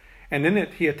book. And in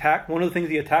it, one of the things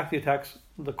he attacks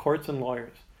the courts and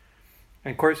lawyers.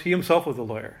 And of course, he himself was a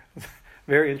lawyer.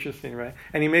 Very interesting, right?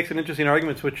 And he makes an interesting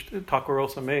argument, which Thakur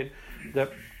also made,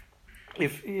 that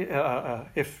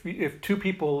if two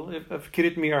people, if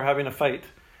Kirit and me are having a fight,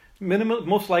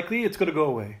 most likely it's going to go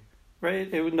away,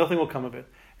 right? Nothing will come of it,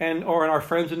 or our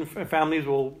friends and families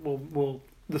will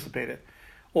dissipate it,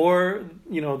 or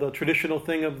the traditional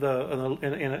thing of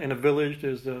in a village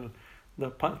there's the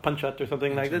panchat or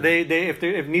something like that. They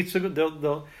if needs to,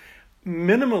 they'll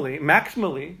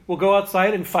maximally will go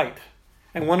outside and fight,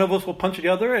 and one of us will punch the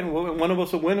other, and one of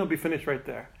us will win. It'll be finished right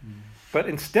there. But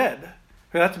instead,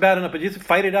 that's bad enough. But you just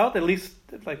fight it out. At least,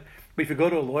 but if you go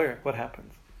to a lawyer, what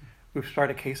happens? We start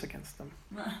a case against them,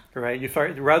 right? You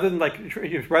start rather than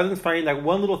finding that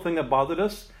one little thing that bothered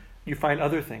us, you find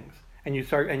other things, and you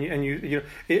start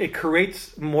it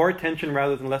creates more tension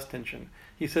rather than less tension.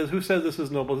 He says, "Who says this is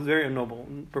noble? It's a very noble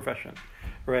profession."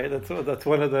 Right, that's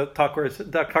one of the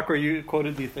Thakur you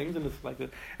quoted these things, and it's like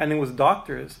this. And it was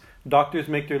doctors. Doctors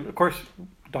make of course,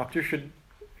 doctors should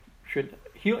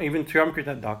heal. Even Sri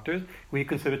Ramakrishna had doctors who he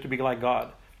considered to be like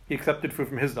God. He accepted food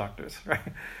from his doctors,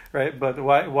 right. But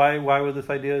why was this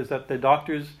idea? Is that the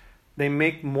doctors, they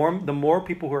make more. The more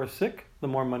people who are sick, the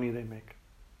more money they make.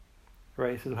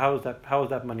 Right. So how is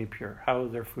that money pure? How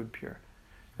is their food pure?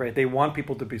 Right, they want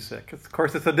people to be sick. Of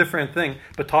course, it's a different thing.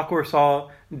 But Thakur saw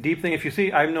deep thing. If you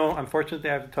see, unfortunately,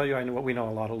 I have to tell you, we know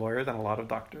a lot of lawyers and a lot of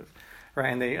doctors,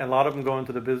 right? And a lot of them go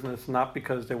into the business not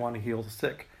because they want to heal the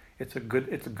sick. It's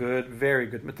very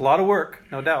good. It's a lot of work,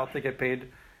 no doubt. They get paid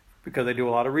because they do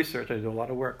a lot of research. They do a lot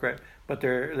of work, right? But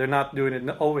they're not doing it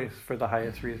always for the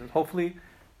highest reasons. Hopefully,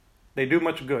 they do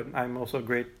much good. I'm also a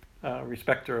great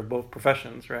respecter of both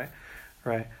professions, right?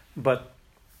 But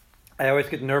I always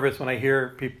get nervous when I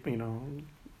hear people,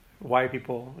 why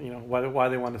people, why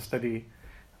they want to study,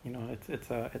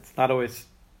 it's not always.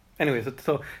 Anyways,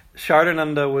 so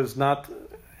Sharadananda was not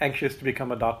anxious to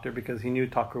become a doctor because he knew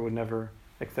Thakur would never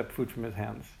accept food from his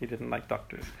hands. He didn't like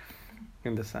doctors,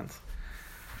 in this sense.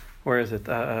 Where is it?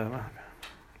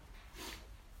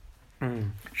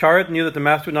 Sharad knew that the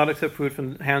master would not accept food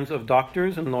from the hands of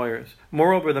doctors and lawyers.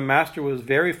 Moreover, the master was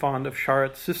very fond of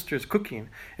Sharad's sister's cooking,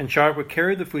 and Sharad would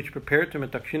carry the food she prepared to him at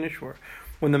Dakshineshwar.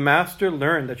 When the master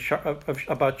learned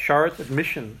about Sharad's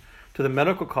admission to the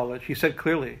medical college, he said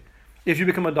clearly, "If you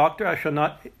become a doctor, I shall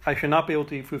not be able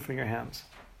to eat food from your hands."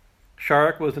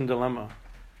 Sharad was in dilemma,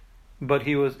 but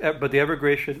the ever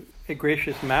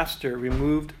gracious master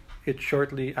removed it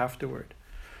shortly afterward.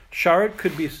 Sharad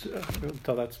could be... I'll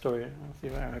tell that story. I'll see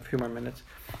if I have a few more minutes.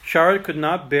 Sharad could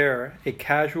not bear a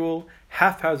casual,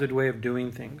 haphazard way of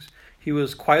doing things. He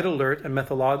was quite alert and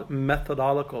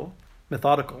methodical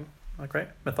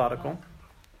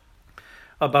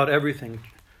about everything.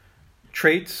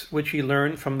 Traits which he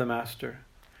learned from the master.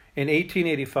 In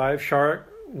 1885, Sharad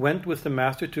went with the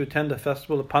master to attend the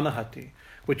festival of Panahati,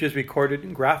 which is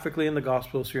recorded graphically in the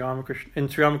Gospel of Sri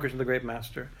Ramakrishna, the Great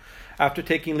Master. After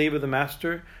taking leave of the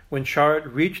master, when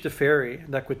Sharad reached a ferry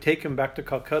that would take him back to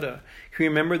Calcutta, he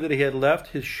remembered that he had left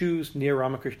his shoes near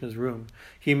Ramakrishna's room.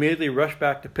 He immediately rushed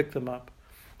back to pick them up.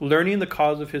 Learning the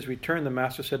cause of his return, the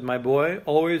master said, "My boy,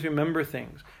 always remember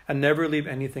things and never leave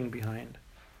anything behind."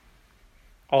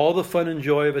 All the fun and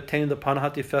joy of attending the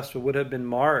Panahati festival would have been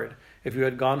marred if you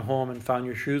had gone home and found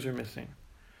your shoes were missing,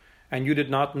 and you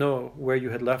did not know where you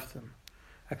had left them.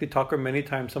 Actually, Thakur, many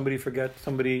times somebody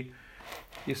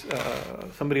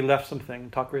left something.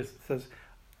 Thakur says,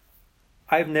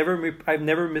 "I've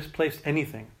never misplaced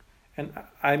anything, and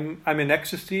I'm in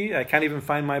ecstasy. I can't even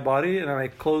find my body, and my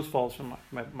clothes falls from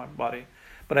my body,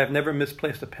 but I've never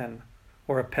misplaced a pen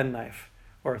or a penknife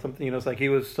or something." It's like he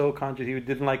was so conscious. He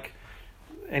didn't like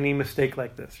any mistake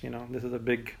like this. This is a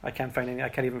big. I can't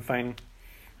even find.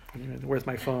 Where's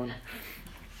my phone?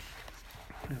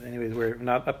 Anyways, we're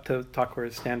not up to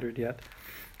Thakur's standard yet.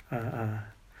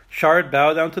 Sharad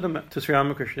bowed down to Sri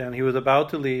Ramakrishna, and he was about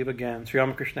to leave again. Sri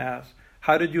Ramakrishna asked,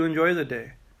 "How did you enjoy the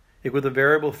day? It was a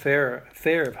veritable fair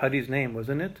of Hari's name,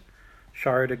 wasn't it?"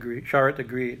 Sharad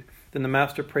agreed. Then the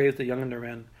master praised the young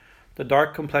Naren. "The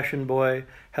dark-complexioned boy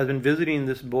has been visiting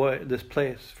this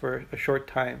place for a short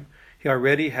time. He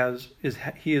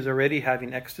is already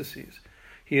having ecstasies.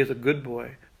 He is a good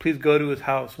boy. Please go to his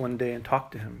house one day and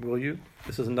talk to him, will you?"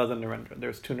 This is another Narendra.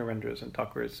 There's 2 Narendras in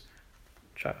Thakur's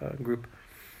group.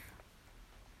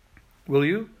 "Will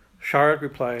you?" Sharad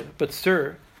replied, "But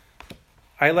sir,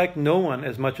 I like no one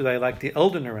as much as I like the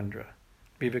elder Narendra,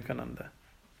 Vivekananda.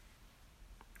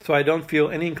 So I don't feel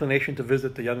any inclination to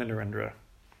visit the younger Narendra."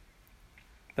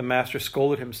 The master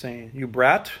scolded him, saying, "You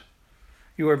brat,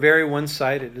 you are very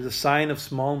one-sided. It is a sign of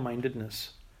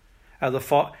small-mindedness. As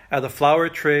the flower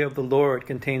tray of the Lord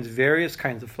contains various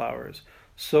kinds of flowers,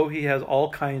 so he has all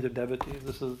kinds of devotees."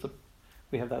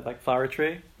 We have that flower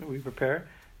tray that we prepare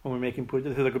when we're making puja.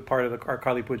 This is a good part of our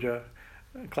Kali Puja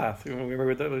class. You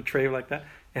remember the tray like that?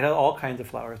 It had all kinds of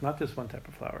flowers, not just one type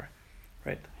of flower.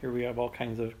 Right? Here we have all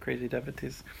kinds of crazy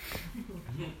devotees.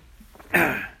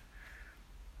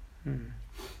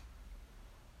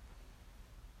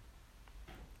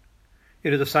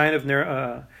 It is a sign of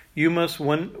you must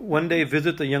one day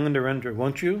visit the young Narendra,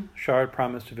 won't you? Sharad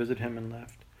promised to visit him and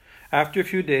left. After a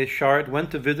few days, Sharad went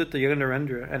to visit the young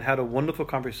Narendra and had a wonderful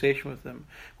conversation with him,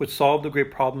 which solved the great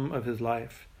problem of his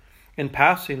life. In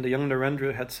passing, the young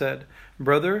Narendra had said,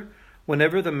 "Brother,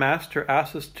 whenever the master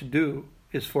asks us to do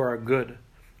is for our good.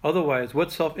 Otherwise,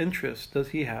 what self-interest does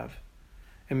he have?"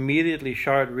 Immediately,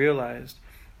 Sharad realized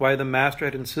why the master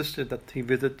had insisted that he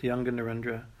visit the young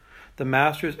Narendra. The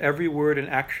master's every word and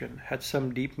action had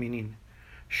some deep meaning.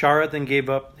 Sharad then gave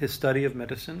up his study of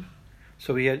medicine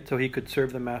so he could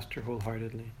serve the master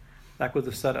wholeheartedly. That was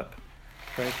the setup.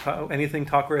 Right? Anything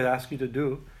Thakur had asked you to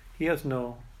do, he has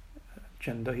no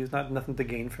agenda. He's nothing to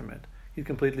gain from it. He's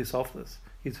completely selfless.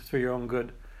 He's for your own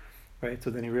good. Right? So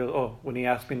then he realized, when he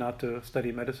asked me not to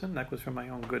study medicine, that was for my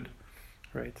own good.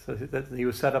 Right? So he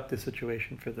was set up this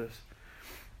situation for this.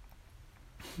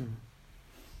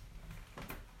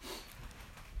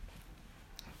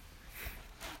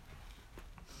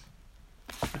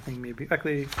 I think maybe,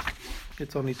 actually,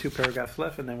 it's only 2 paragraphs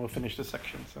left, and then we'll finish the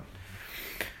section. So,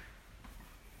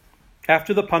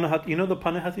 after the Panahati, the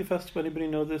Panahati festival. Anybody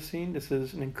know this scene? This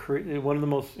is one of the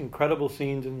most incredible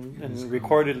scenes in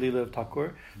recorded Leela of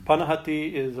Thakur.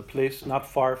 Panahati is a place not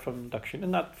far from Dakshin,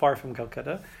 and not far from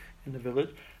Calcutta, in the village,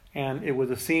 and it was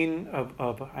a scene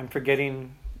of I'm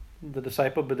forgetting the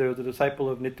disciple, but there was a disciple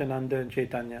of Nityananda and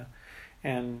Chaitanya,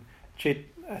 and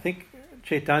I think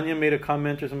Chaitanya made a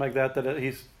comment or something like that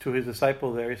he's to his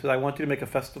disciple there. He says, "I want you to make a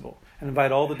festival and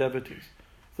invite all the devotees."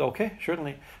 So, okay,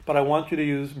 certainly. But I want you to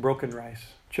use broken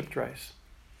rice, chipped rice.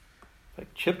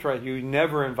 Like chipped rice, you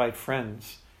never invite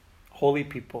friends, holy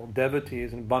people,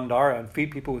 devotees, and bandara, and feed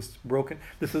people with broken.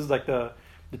 This is like the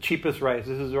cheapest rice.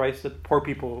 This is rice that poor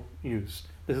people use.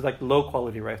 This is like low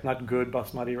quality rice, not good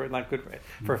basmati rice, not good rice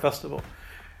for a festival.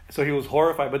 So he was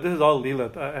horrified, but this is all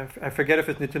Leela. I forget if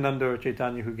it's Nityananda or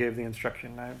Chaitanya who gave the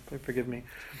instruction. Forgive me.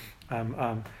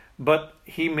 But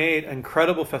he made an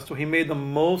incredible festival. He made the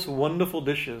most wonderful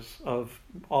dishes of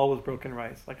all with broken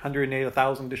rice, like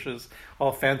 1,000 dishes,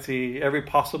 all fancy, every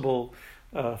possible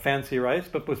fancy rice,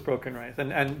 but with broken rice.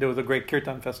 And there was a great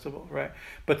kirtan festival, right?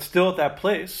 But still at that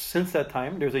place, since that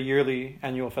time, there's a yearly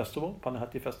annual festival,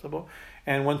 Panahati festival,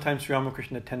 and one time Sri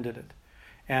Ramakrishna attended it.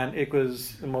 And it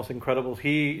was the most incredible.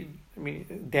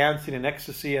 Dancing in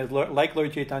ecstasy, like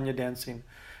Lord Chaitanya dancing.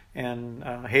 And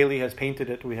Haley has painted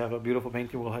it. We have a beautiful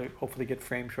painting we'll hopefully get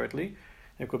framed shortly.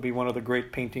 It could be one of the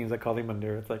great paintings at Kali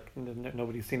Mandir. It's like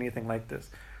nobody's seen anything like this.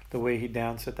 The way he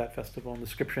danced at that festival and the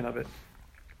description of it.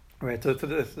 Right, so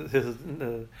this is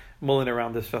mulling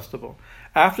around this festival.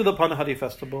 After the Panahati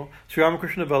festival, Sri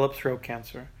Ramakrishna developed throat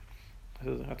cancer.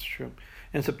 That's true.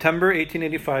 In September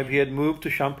 1885, he had moved to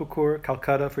Shampurpur,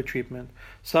 Calcutta for treatment.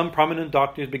 Some prominent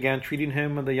doctors began treating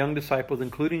him, and the young disciples,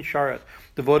 including Sharad,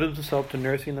 devoted themselves to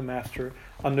nursing the master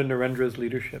under Narendra's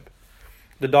leadership.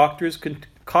 The doctors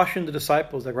cautioned the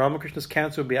disciples that Ramakrishna's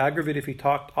cancer would be aggravated if he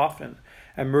talked often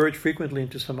and merged frequently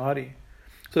into samadhi.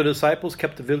 So the disciples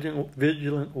kept a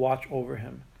vigilant watch over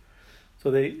him.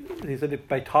 So they said that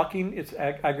by talking, it's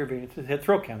aggravating. He had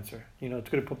throat cancer. It's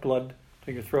going to put blood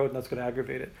to your throat, and that's going to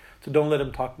aggravate it. So don't let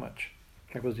him talk much.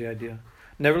 That was the idea.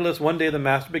 Nevertheless, one day the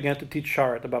master began to teach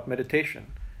Sharad about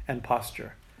meditation and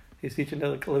posture. He's teaching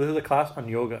this is a class on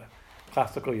yoga,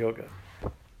 classical yoga.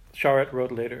 Sharad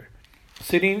wrote later,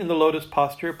 sitting in the lotus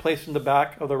posture, placing the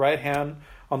back of the right hand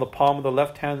on the palm of the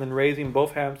left hand and raising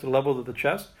both hands to the level of the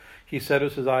chest, he said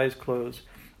as his eyes closed,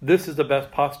 "This is the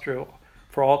best posture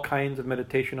for all kinds of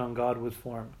meditation on God with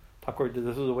form." Thakur, this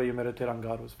is the way you meditate on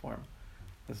God with form.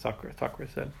 As Thakur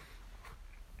said.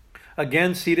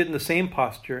 Again, seated in the same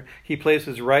posture, he placed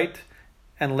his right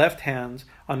and left hands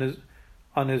on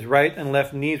his right and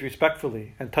left knees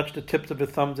respectfully and touched the tips of his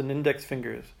thumbs and index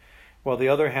fingers, while the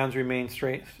other hands remained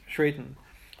straightened.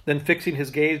 Then fixing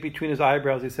his gaze between his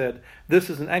eyebrows, he said, "This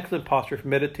is an excellent posture for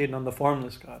meditating on the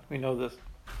formless God." We know this.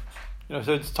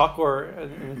 So it's Thakur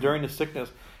during his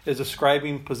sickness is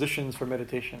describing positions for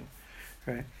meditation,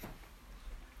 right?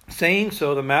 Saying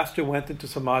so, the master went into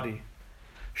samadhi.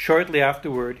 Shortly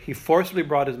afterward, he forcibly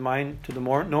brought his mind to the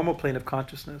more normal plane of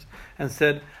consciousness and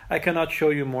said, "I cannot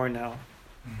show you more now.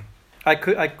 I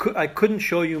couldn't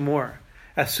show you more.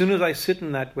 As soon as I sit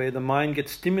in that way, the mind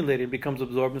gets stimulated, becomes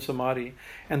absorbed in samadhi,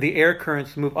 and the air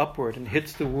currents move upward and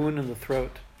hits the wound in the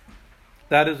throat.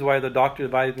 That is why the doctor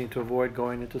advised me to avoid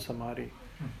going into samadhi."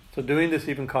 So doing this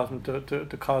even caused him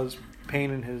to cause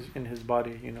pain in his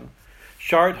body,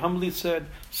 Sharat humbly said,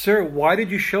 "Sir, why did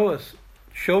you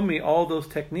show me all those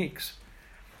techniques?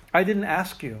 I didn't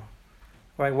ask you.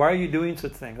 Right? Why are you doing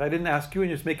such things? I didn't ask you,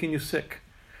 and it's making you sick."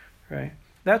 Right?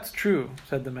 "That's true,"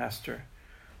 said the master.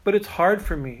 "But it's hard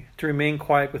for me to remain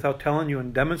quiet without telling you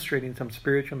and demonstrating some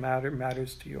spiritual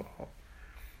matters to you all."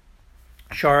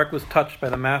 Sharat was touched by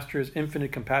the master's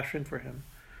infinite compassion for him.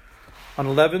 On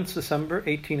 11th December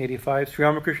 1885, Sri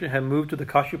Ramakrishna had moved to the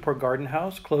Kashipur garden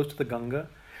house close to the Ganga.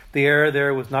 The air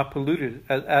there was not polluted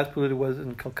as polluted was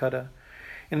in Calcutta.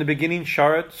 In the beginning,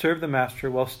 Sharat served the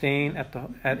master while staying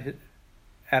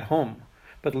at home,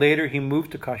 but later he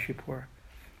moved to Kashipur.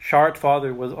 Sharat's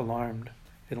father was alarmed.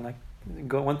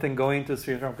 One thing going to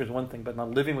Sri Ramakrishna is one thing, but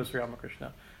not living with Sri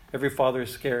Ramakrishna. Every father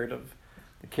is scared of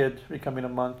the kid becoming a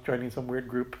monk, joining some weird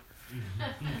group,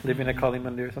 living at Kali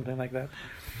Mandir or something like that.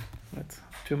 That's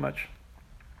too much.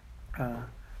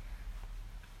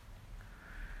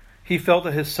 He felt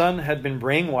that his son had been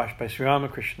brainwashed by Sri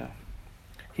Ramakrishna.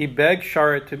 He begged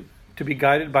Sharat to be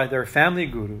guided by their family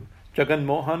guru, Jagan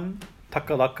Mohan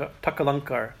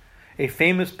Takalankar, a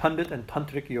famous pundit and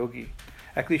tantric yogi.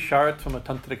 Actually, Sharat's from a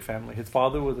tantric family. His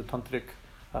father was a tantric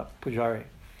pujari.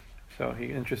 So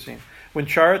interesting. When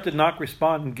Sharat did not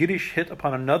respond, Girish hit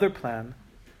upon another plan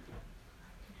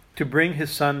to bring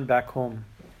his son back home.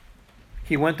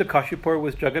 He went to Kashipur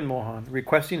with Jagan Mohan,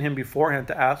 requesting him beforehand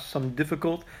to ask some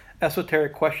difficult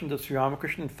esoteric questions of Sri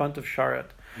Ramakrishna in front of Sharat.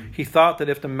 He thought that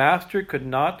if the master could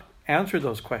not answer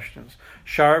those questions,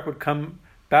 Sharat would come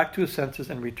back to his senses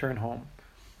and return home.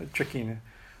 Tricky,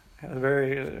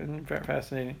 very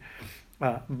fascinating.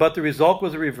 But the result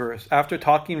was the reverse. After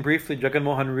talking briefly, Jagan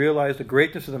Mohan realized the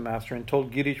greatness of the master and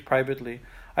told Girish privately,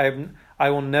 I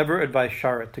will never advise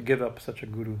Sharat to give up such a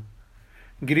guru."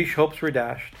 Girish's hopes were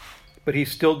dashed, but he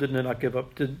still did not give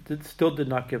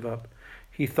up.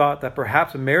 He thought that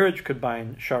perhaps a marriage could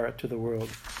bind Sharat to the world.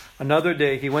 Another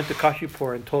day, he went to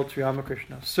Kashipur and told Sri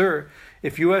Ramakrishna, "Sir,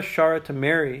 if you ask Sharat to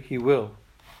marry, he will."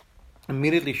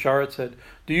 Immediately, Sharat said,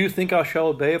 "Do you think I shall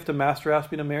obey if the master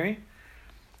asks me to marry?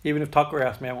 Even if Thakur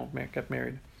asks me, I won't get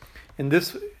married.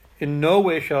 In no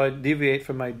way shall I deviate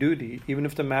from my duty, even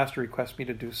if the master requests me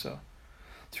to do so."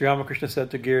 Sri Ramakrishna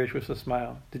said to Girish with a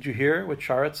smile, "Did you hear what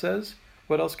Sharat says?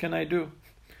 What else can I do?"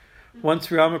 Once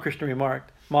Sri Ramakrishna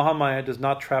remarked, "Mahamaya does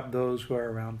not trap those who are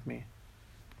around me."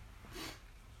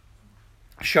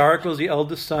 Sharat was the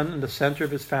eldest son and the center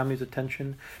of his family's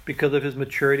attention because of his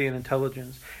maturity and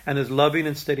intelligence and his loving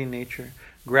and steady nature.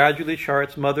 Gradually,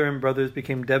 Sharat's mother and brothers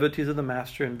became devotees of the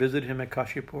master and visited him at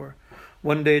Kashipur.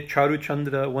 One day, Charu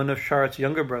Chandra, one of Sharat's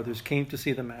younger brothers, came to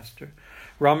see the master.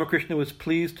 Ramakrishna was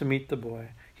pleased to meet the boy.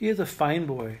 "He is a fine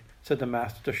boy," said the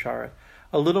master to Sharat,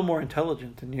 "a little more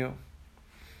intelligent than you.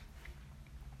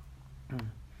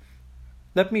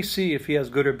 Let me see if he has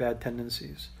good or bad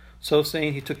tendencies." So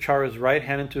saying, he took Chara's right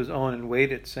hand into his own and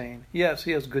weighed it, saying, "Yes,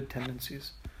 he has good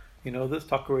tendencies." You know this?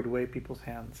 Thakur would weigh people's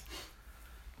hands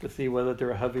to see whether they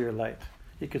were heavy or light.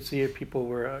 He could see if people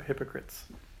were hypocrites.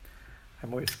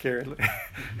 I'm always scared.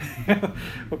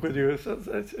 What could you?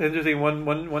 It's interesting.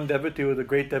 One devotee was a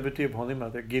great devotee of Holy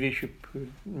Mother, Girish, who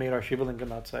made our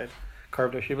Shivalingam outside,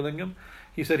 carved our Shivalingam.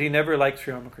 He said he never liked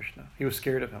Sri Ramakrishna. He was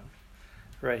scared of him.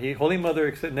 Right? Holy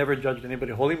Mother never judged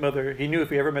anybody. Holy Mother, he knew if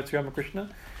he ever met Sri Ramakrishna,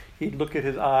 he'd look at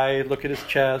his eyes, look at his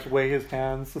chest, weigh his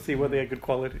hands to see whether they had good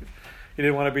qualities. He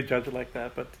didn't want to be judged like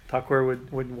that, but Thakur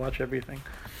would watch everything.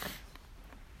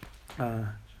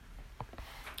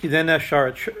 He then asked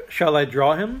Sharat, "Shall I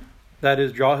draw him? That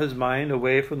is, draw his mind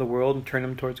away from the world and turn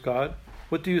him towards God?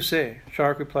 What do you say?"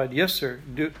 Sharat replied, "Yes, sir.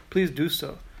 Please do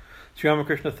so." Sri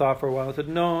Ramakrishna thought for a while and said,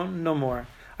 No more.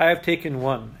 I have taken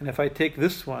one, and if I take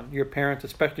this one, your parents,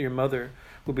 especially your mother,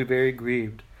 will be very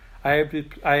grieved. I have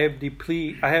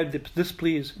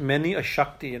displeased many a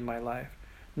Shakti in my life.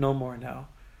 No more now.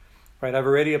 Right? I've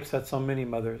already upset so many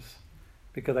mothers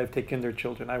because I've taken their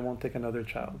children. I won't take another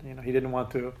child. He didn't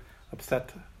want to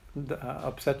upset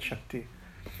Shakti.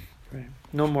 Right?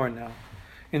 No more now.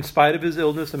 In spite of his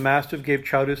illness, the master gave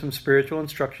Chaudhary some spiritual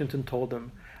instructions and told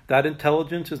him that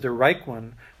intelligence is the right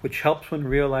one, which helps one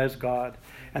realize God,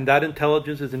 and that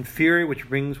intelligence is inferior, which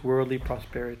brings worldly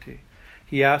prosperity.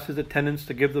 He asked his attendants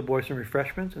to give the boy some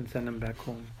refreshments and send him back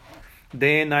home.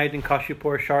 Day and night in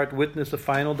Kashipur, Sharat witnessed the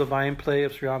final divine play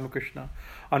of Sri Ramakrishna.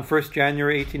 On 1st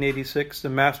January 1886, the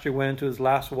master went into his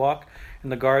last walk in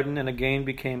the garden and again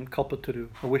became Kalpataru,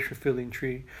 a wish-fulfilling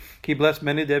tree. He blessed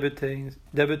many devotees,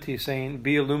 saying,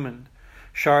 "Be illumined."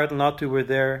 Sharat and Natu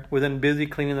were then busy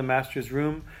cleaning the master's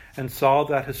room and saw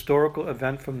that historical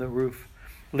event from the roof.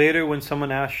 Later, when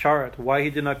someone asked Sharat why he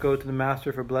did not go to the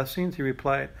master for blessings, he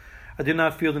replied, "I did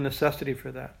not feel the necessity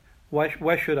for that.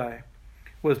 Why should I?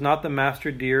 Was not the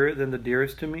Master dearer than the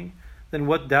dearest to me? Then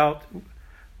what doubt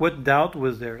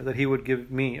was there that he would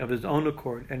give me of his own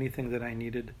accord anything that I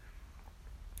needed?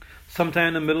 Sometime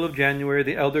in the middle of January,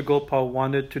 the elder Gopal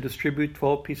wanted to distribute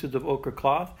 12 pieces of ochre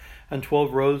cloth and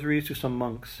 12 rosaries to some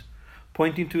monks.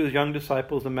 Pointing to his young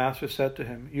disciples, the Master said to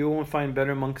him, "You won't find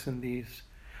better monks than these.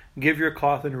 Give your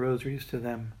cloth and rosaries to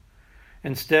them."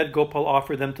 Instead, Gopal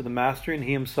offered them to the Master, and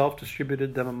he himself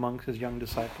distributed them amongst his young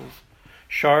disciples.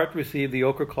 Sharat received the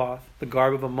ochre cloth, the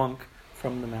garb of a monk,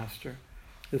 from the Master.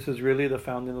 This is really the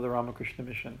founding of the Ramakrishna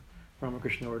mission,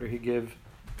 Ramakrishna order. He gave,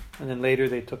 and then later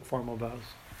they took formal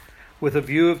vows. With a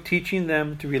view of teaching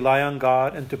them to rely on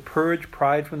God and to purge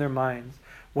pride from their minds,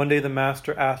 one day the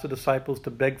Master asked the disciples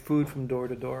to beg food from door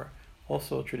to door.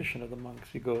 Also a tradition of the monks.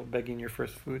 You go begging your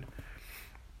first food.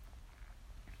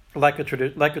 Like a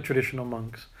traditional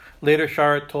monks. Later,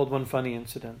 Sharat told one funny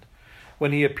incident.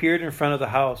 When he appeared in front of the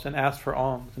house and asked for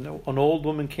alms, an old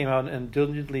woman came out and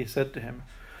diligently said to him,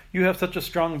 "You have such a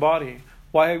strong body.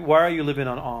 Why are you living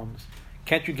on alms?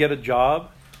 Can't you get a job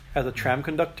as a tram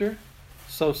conductor?"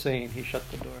 So saying, he shut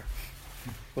the door.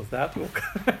 Was that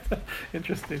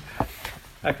interesting?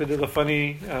 Actually, there's a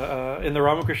funny, in the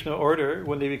Ramakrishna order,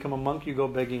 when they become a monk, you go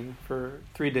begging for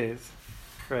 3 days,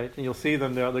 right? And you'll see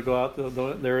them there. They go out,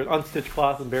 they're unstitched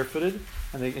cloth and barefooted,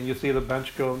 and you see the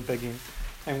bunch go begging.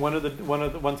 And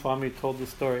one Swami told the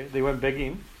story. They went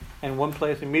begging, and one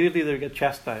place immediately they get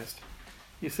chastised.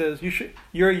 He says,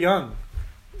 "You're young.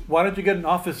 Why don't you get an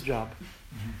office job,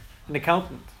 an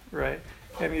accountant, right?"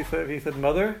 And he said,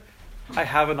 "Mother, I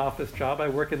have an office job. I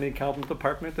work in the accountant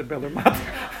department at Bellarmat.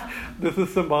 This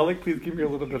is symbolic. Please give me a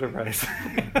little bit of rice.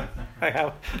 I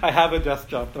have a desk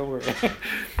job. Don't worry."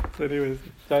 So anyways,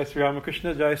 Jai Sri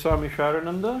Ramakrishna, Jai Swami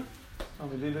Sharananda,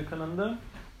 Swami Vivekananda.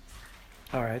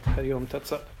 All right, Hari Om Tat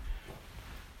Sat.